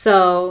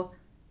 So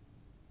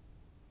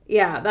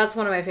yeah, that's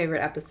one of my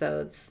favorite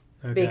episodes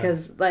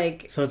because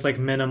like so it's like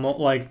minimal,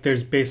 like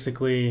there's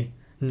basically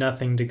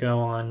nothing to go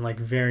on, like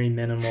very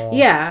minimal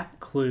yeah,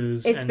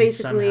 clues, it's and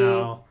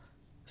basically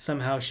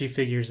somehow she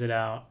figures it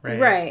out, right?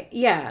 right.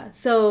 Yeah.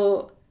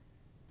 So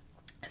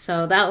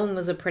that one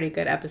was a pretty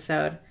good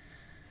episode.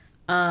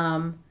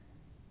 Um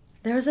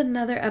there was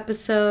another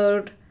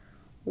episode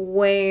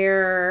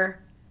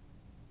where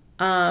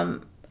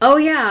oh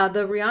yeah,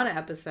 the Rihanna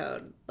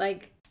episode.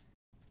 Like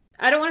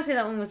I don't want to say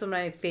that one was one of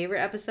my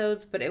favorite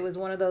episodes, but it was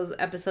one of those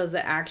episodes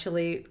that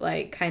actually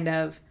like kind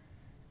of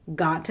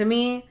got to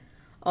me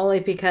only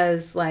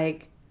because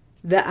like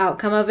the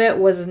outcome of it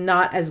was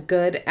not as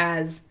good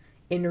as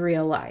in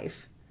real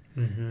life.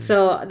 Mm-hmm.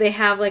 So they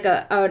have like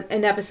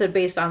an episode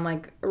based on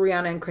like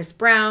Rihanna and Chris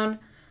Brown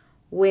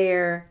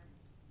where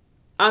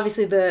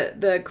obviously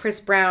the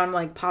Chris Brown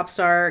like pop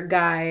star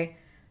guy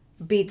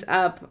beats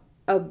up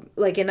a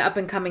like an up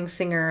and coming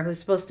singer who's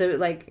supposed to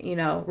like, you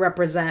know,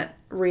 represent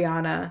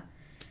Rihanna,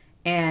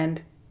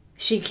 and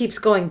she keeps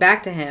going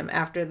back to him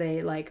after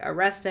they like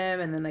arrest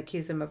him and then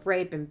accuse him of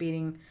rape and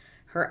beating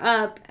her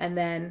up, and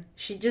then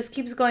she just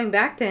keeps going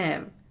back to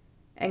him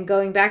and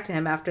going back to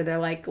him after they're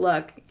like,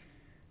 look,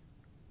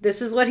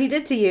 this is what he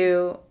did to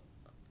you,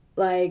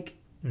 like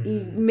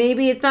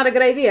maybe it's not a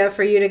good idea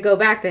for you to go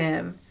back to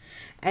him.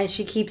 And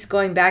she keeps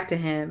going back to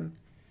him,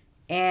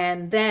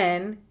 and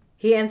then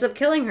he ends up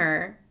killing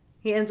her.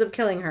 He ends up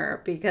killing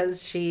her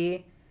because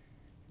she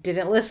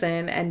didn't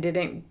listen and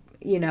didn't,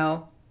 you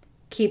know,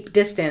 keep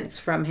distance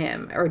from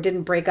him or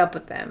didn't break up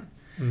with them.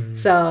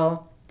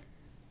 So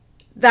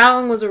that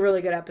one was a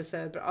really good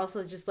episode, but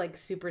also just like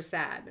super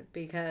sad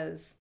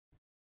because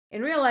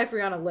in real life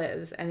Rihanna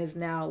lives and is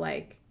now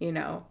like, you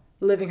know,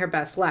 living her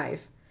best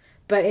life.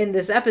 But in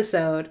this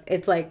episode,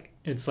 it's like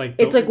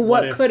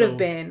what could have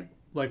been.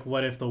 Like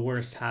what if the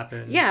worst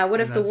happened? Yeah,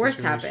 what if the worst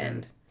situation?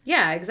 happened?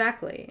 Yeah,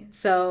 exactly.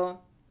 So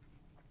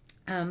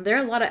there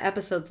are a lot of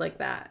episodes like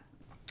that.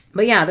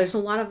 But yeah, there's a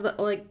lot of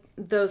like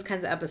those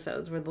kinds of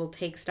episodes where they'll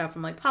take stuff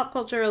from like pop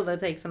culture, or they'll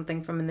take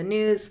something from in the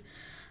news,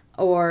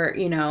 or,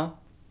 you know.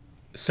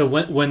 So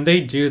when they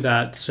do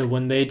that, so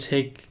when they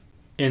take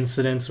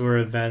incidents or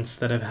events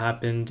that have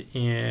happened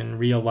in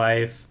real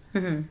life,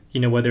 you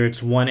know, whether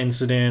it's one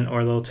incident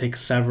or they'll take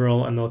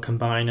several and they'll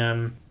combine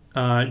them,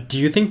 do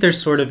you think they're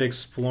sort of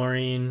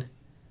exploring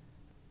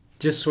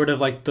just sort of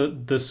like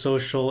the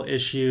social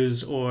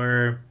issues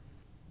or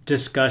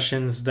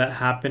discussions that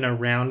happen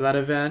around that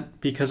event?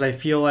 Because I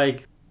feel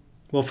like,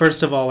 well,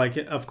 first of all, like,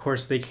 of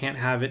course they can't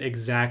have it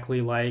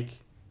exactly like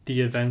the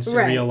events in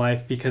real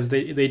life because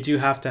they do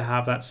have to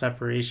have that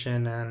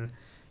separation and,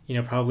 you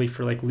know, probably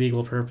for like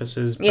legal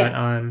purposes. Yeah.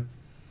 But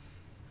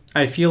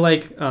I feel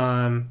like, you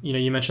know,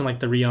 you mentioned like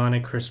the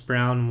Rihanna Chris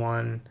Brown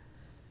one.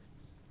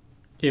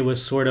 It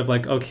was sort of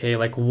like, okay,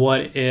 like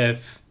what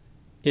if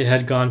it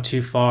had gone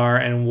too far,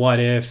 and what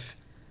if,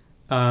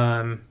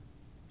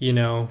 you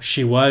know,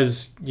 she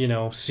was, you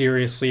know,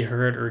 seriously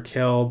hurt or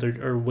killed,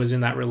 or was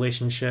in that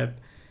relationship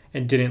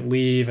and didn't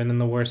leave, and then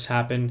the worst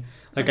happened.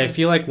 Like, I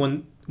feel like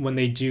when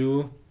they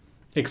do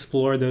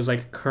explore those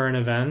like current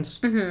events,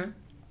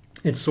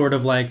 it's sort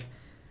of like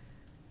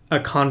a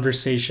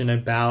conversation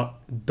about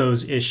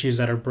those issues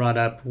that are brought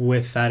up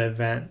with that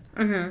event.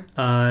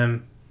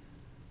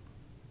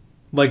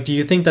 Like, do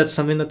you think that's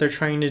something that they're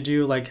trying to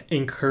do? Like,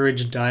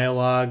 encourage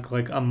dialogue,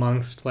 like,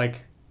 amongst,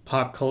 like,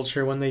 pop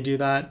culture when they do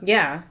that?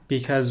 Yeah.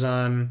 Because,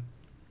 I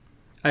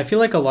feel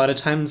like a lot of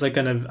times, like,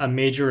 a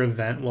major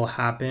event will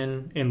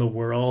happen in the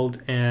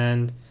world,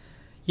 and,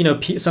 you know,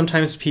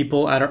 sometimes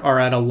people are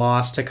at a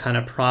loss to kind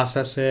of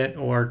process it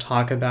or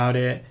talk about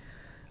it.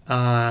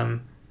 And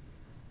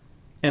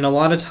a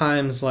lot of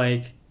times,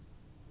 like,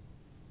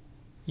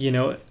 you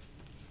know,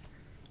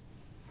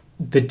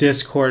 the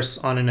discourse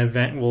on an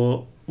event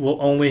will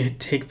only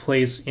take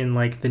place in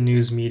like the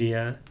news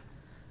media,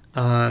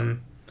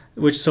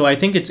 which, so I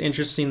think it's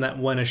interesting that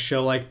when a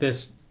show like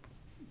this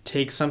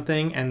takes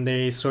something and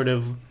they sort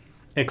of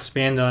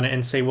expand on it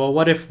and say, well,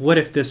 what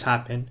if this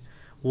happened,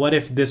 what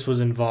if this was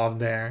involved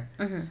there.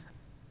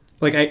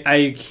 Like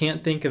I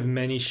can't think of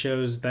many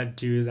shows that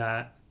do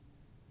that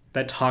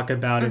talk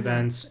about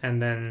events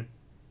and then,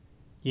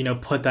 you know,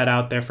 put that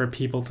out there for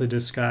people to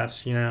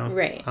discuss, you know.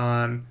 Right.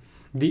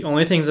 The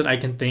only things that I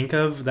can think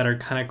of that are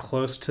kind of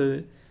close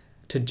to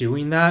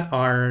doing that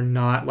are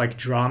not like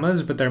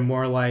dramas, but they're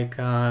more like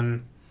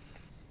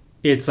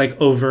it's like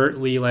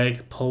overtly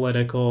like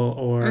political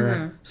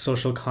or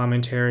social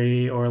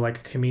commentary, or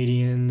like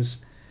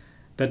comedians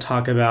that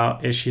talk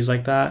about issues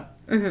like that.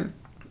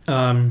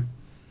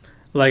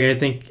 Like, I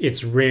think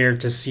it's rare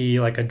to see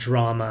like a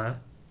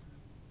drama,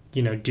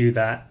 you know, do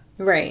that.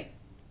 Right.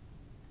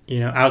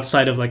 You know,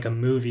 outside of like a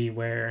movie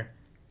where,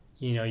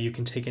 you know, you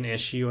can take an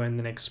issue and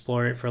then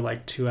explore it for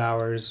like 2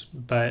 hours.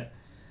 But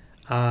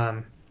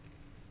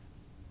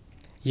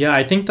Yeah,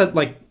 I think that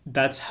like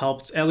that's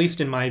helped, at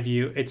least in my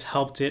view, it's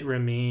helped it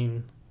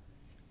remain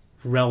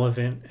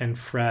relevant and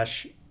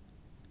fresh,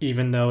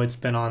 even though it's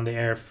been on the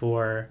air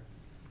for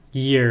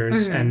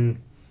years Hmm. and,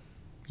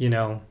 you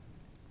know,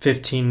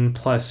 15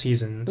 plus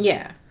seasons.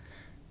 Yeah.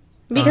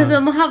 Because then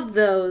Um, we'll have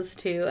those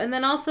too. And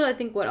then also I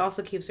think what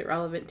also keeps it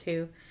relevant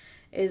too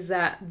is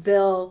that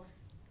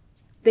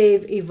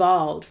they've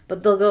evolved,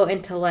 but they'll go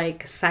into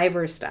like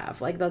cyber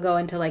stuff. Like they'll go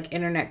into like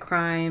internet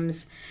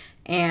crimes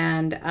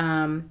and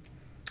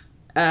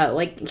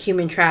like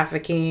human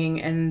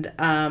trafficking and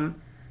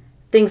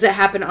things that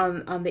happen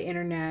on the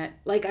internet.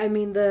 Like I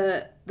mean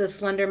the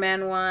Slender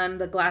Man one,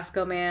 the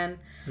Glasgow Man,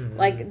 mhm.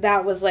 like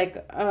that was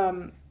like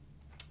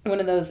one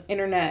of those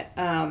internet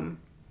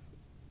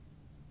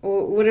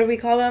what do we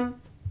call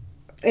them?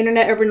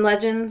 Internet urban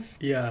legends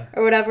Yeah.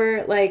 or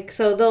whatever. Like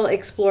so they'll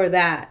explore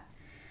that.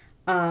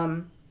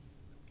 Um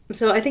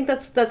so I think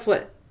that's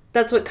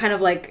what kind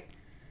of like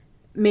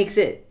makes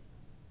it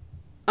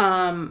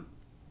um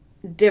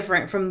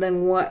different from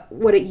than what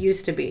it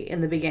used to be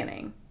in the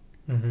beginning.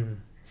 Hmm.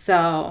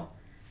 So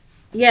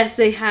yes,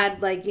 they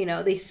had like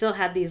they still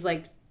had these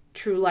like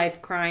true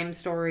life crime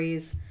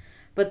stories,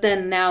 but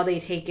then now they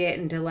take it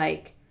into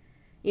like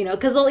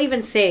because they'll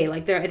even say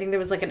like I think there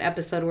was like an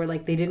episode where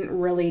like they didn't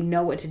really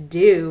know what to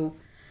do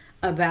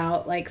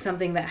about like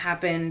something that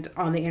happened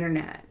on the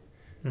internet.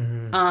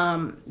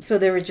 Hmm. So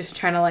they were just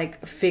trying to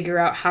like figure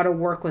out how to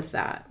work with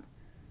that.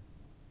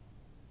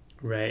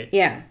 Right.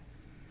 Yeah.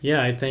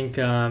 Yeah, I think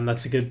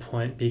that's a good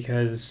point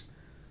because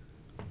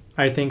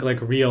I think like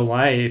real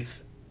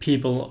life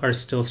people are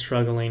still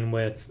struggling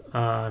with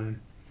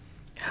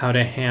how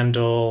to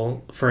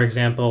handle, for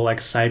example, like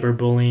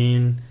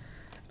cyberbullying.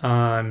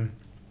 Um,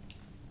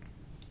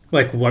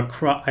 like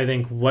I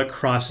think what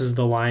crosses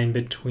the line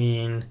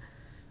between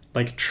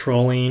like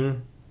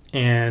trolling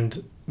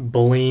and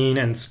bullying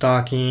and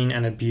stalking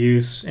and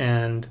abuse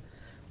and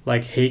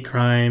like hate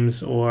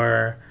crimes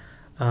or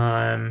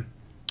um,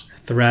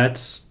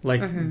 threats.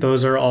 Like Mm-hmm.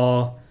 those are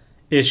all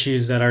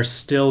issues that are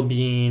still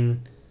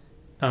being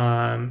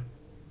um,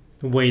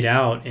 weighed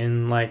out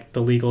in like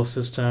the legal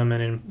system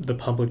and in the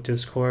public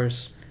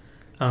discourse.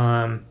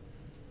 Um,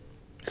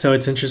 so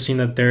it's interesting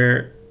that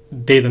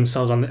they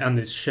themselves on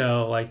this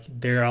show like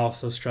they're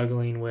also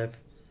struggling with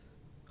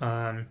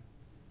um,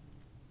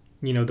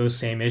 those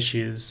same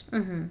issues.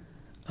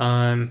 Mm-hmm.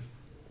 Um,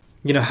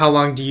 how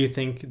long do you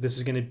think this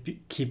is going to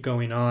keep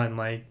going on?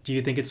 Like, do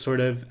you think it's sort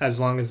of as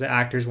long as the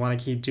actors want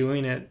to keep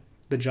doing it,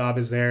 the job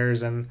is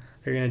theirs and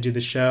they're going to do the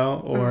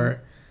show? Mm-hmm.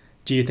 Or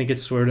do you think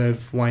it's sort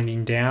of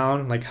winding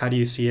down? Like, how do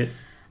you see it?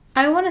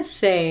 I want to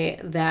say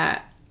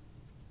that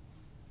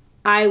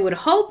I would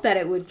hope that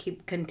it would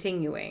keep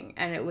continuing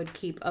and it would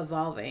keep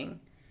evolving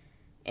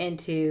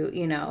into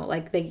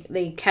like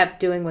they kept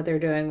doing what they're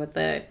doing with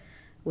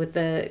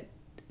the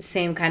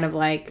same kind of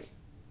like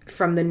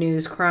from the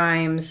news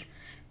crimes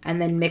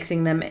and then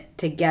mixing them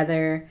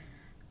together.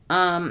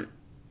 um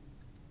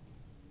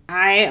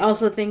I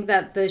also think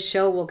that the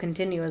show will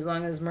continue as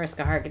long as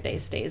Mariska Hargitay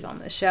stays on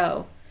the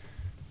show.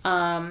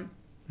 um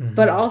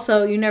but Mm-hmm.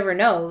 also you never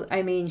know.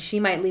 I mean, she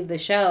might leave the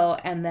show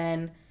and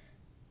then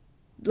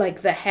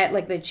like the head,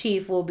 like the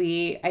chief will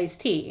be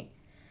Ice-T.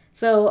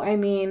 So I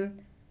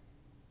mean,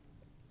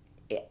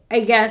 I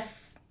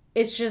guess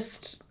it's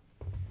just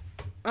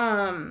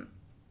um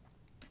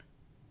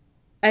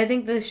I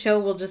think the show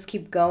will just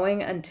keep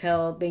going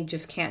until they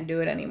just can't do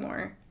it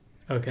anymore.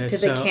 Okay,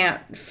 Because they so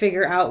can't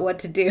figure out what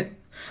to do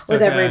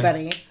with okay,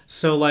 everybody.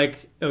 so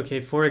like okay,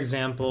 for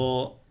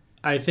example,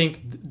 I think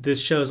this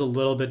show is a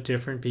little bit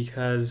different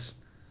because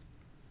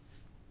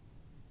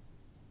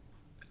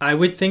I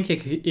would think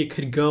it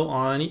could go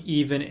on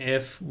even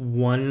if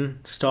one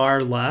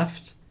star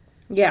left.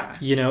 Yeah.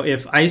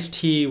 If Ice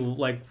T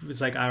like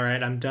was like, all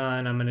right, I'm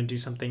done, I'm gonna do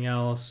something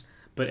else,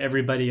 but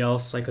everybody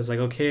else like was like,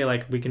 okay,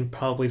 like we can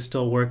probably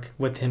still work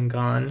with him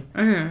gone.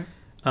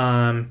 Mm-hmm.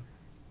 Um,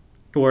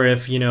 or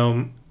if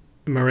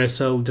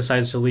Marissa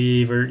decides to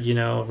leave or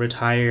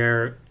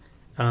retire,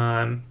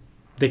 um,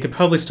 they could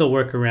probably still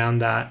work around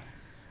that.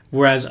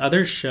 Whereas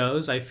other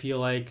shows, I feel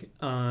like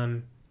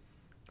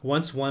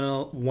once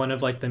one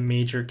of like the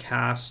major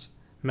cast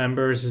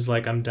members is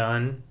like, I'm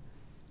done.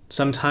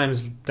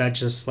 Sometimes that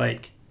just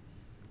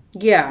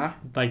Yeah.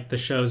 like the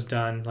show's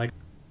done. Like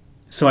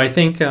so, I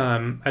think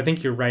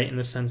you're right in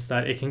the sense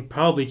that it can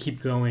probably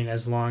keep going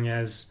as long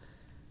as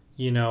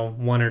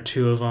one or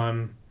two of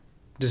them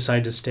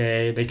decide to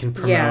stay. They can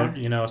Yeah.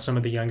 promote some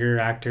of the younger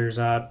actors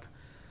up.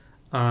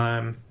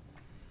 Um,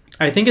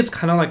 I think it's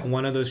kind of like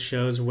one of those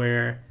shows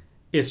where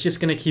it's just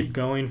gonna keep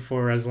going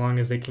for as long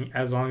as they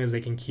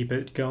can keep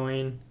it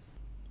going.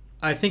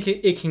 I think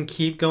it can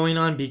keep going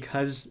on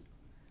because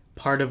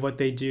part of what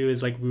they do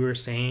is like we were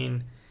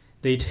saying,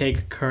 they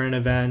take current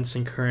events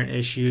and current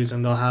issues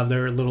and they'll have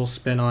their little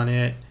spin on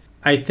it.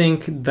 I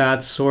think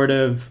that's sort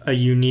of a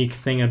unique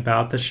thing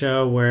about the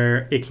show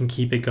where it can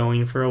keep it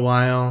going for a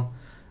while.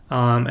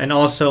 And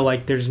also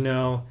like there's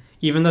no,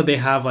 even though they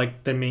have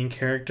like the main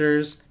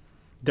characters,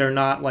 they're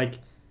not like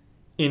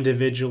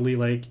individually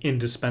like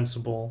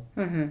indispensable.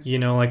 You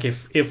know, like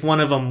if one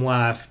of them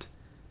left,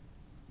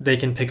 they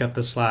can pick up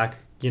the slack,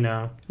 you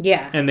know.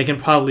 Yeah. And they can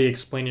probably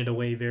explain it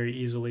away very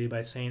easily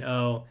by saying,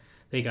 "Oh,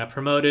 they got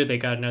promoted, they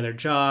got another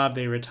job,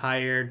 they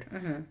retired."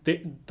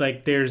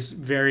 Like there's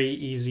very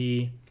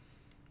easy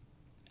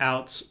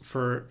outs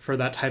for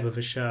that type of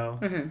a show.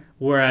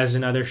 Whereas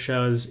in other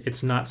shows,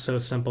 it's not so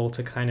simple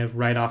to kind of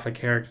write off a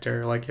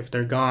character. Like if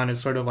they're gone, it's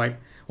sort of like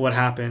what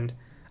happened,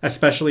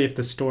 especially if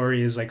the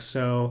story is like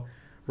so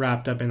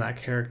wrapped up in that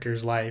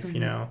character's life, you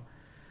know.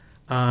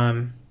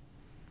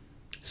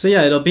 So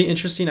yeah, it'll be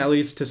interesting at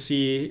least to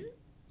see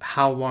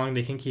how long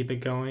they can keep it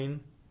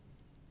going.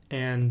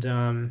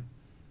 And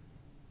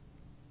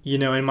you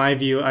know, in my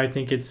view, I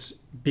think it's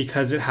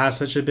because it has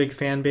such a big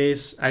fan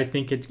base. I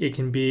think it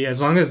can be,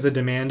 as long as the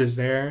demand is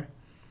there,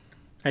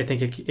 I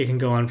think it can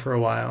go on for a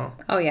while.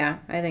 Oh yeah,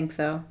 I think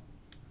so.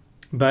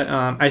 But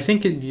I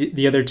think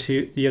the other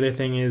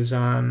thing is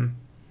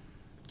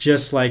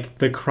just like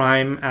the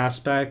crime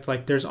aspect.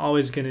 Like there's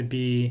always going to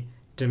be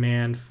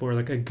demand for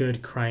like a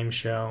good crime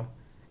show,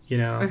 you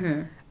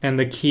know. And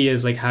the key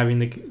is like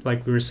having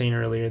like we were saying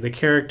earlier, the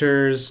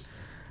characters,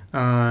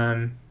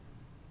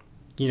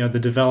 you know, the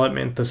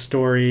development, the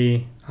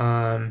story,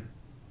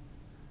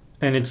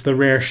 and it's the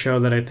rare show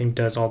that I think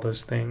does all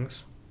those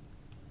things.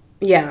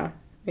 Yeah,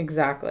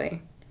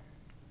 exactly.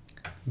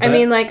 But, I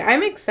mean, like,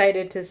 I'm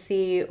excited to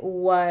see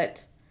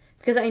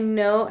because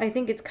I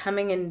think it's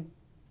coming in,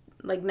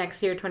 like,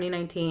 next year,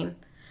 2019.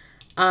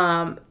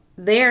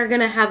 They are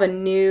going to have a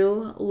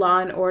new Law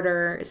and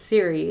Order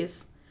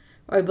series,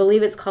 or I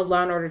believe it's called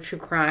Law and Order True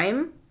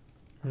Crime.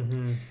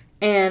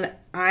 And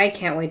I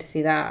can't wait to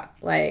see that.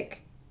 Like,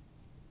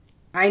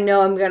 I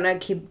know I'm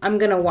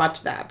gonna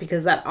watch that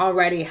because that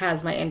already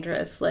has my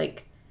interest.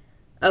 Like,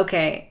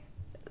 okay,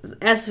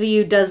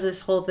 SVU does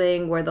this whole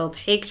thing where they'll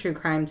take true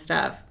crime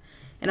stuff,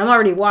 and I'm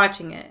already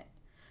watching it.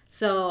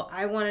 So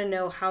I want to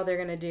know how they're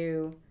gonna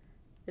do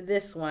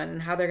this one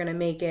and how they're gonna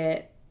make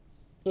it,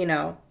 you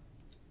know,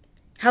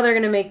 how they're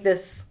gonna make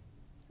this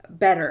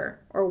better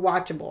or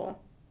watchable.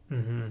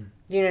 You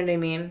know what I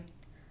mean?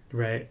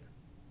 Right.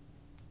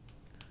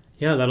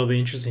 Yeah, that'll be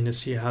interesting to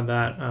see how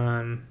that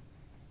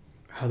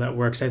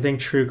works. I think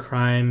true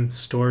crime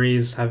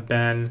stories have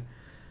been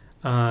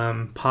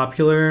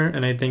popular,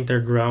 and I think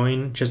they're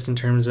growing just in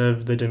terms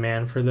of the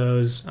demand for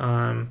those.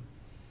 But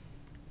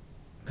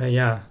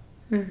yeah.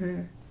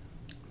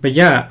 But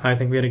yeah, I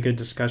think we had a good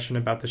discussion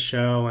about the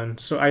show, and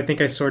so I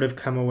think I sort of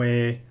come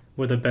away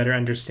with a better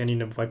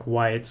understanding of like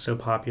why it's so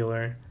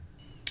popular.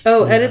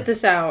 Oh, yeah. Edit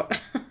this out.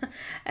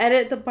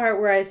 Edit the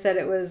part where I said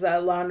it was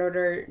Law and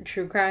Order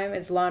True Crime.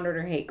 It's Law and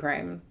Order Hate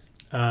Crime.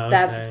 Okay.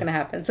 That's what's gonna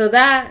happen. So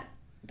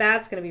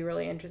that's gonna be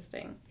really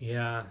interesting.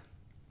 Yeah.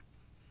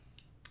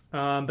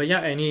 But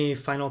yeah, any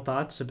final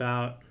thoughts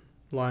about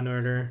Law and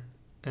Order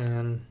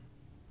and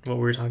what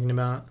we were talking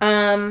about?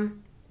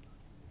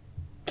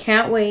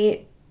 Can't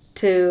wait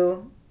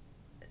to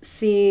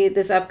see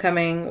this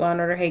upcoming Law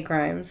and Order Hate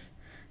Crimes.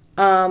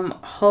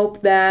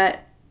 Hope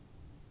that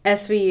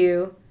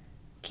SVU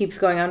keeps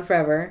going on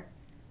forever.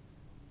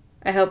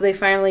 I hope they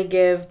finally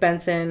give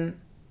Benson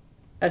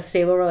a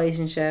stable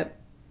relationship.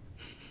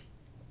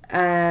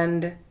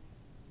 And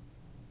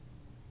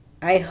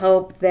I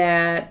hope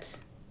that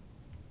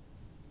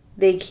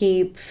they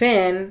keep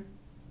Finn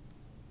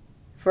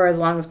for as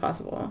long as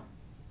possible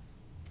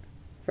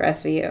for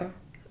SVU.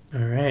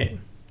 All right.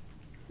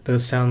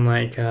 Those sound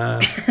like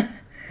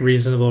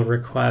reasonable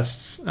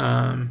requests.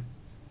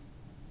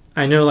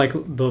 I know like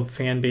the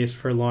fan base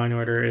for Law and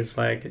Order is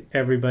like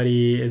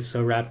everybody is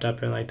so wrapped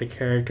up in like the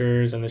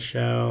characters and the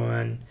show,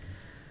 and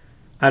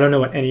I don't know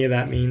what any of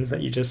that means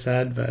that you just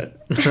said,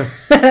 but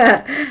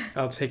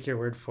I'll take your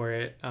word for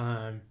it.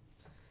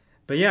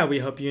 But yeah, we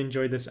hope you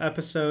enjoyed this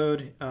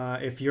episode.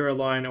 If you're a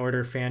Law and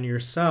Order fan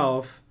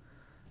yourself,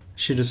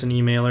 shoot us an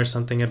email or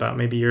something about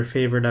maybe your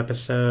favorite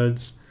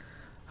episodes.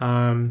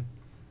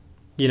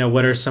 You know,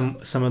 what are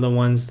some of the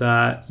ones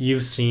that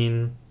you've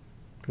seen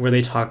where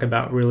they talk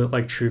about really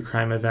like true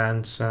crime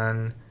events,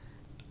 and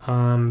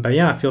but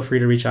yeah, feel free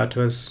to reach out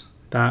to us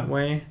that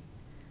way.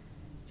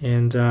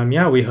 And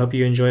yeah, we hope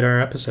you enjoyed our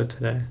episode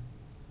today.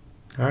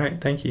 All right,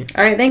 thank you.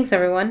 All right, thanks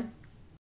everyone.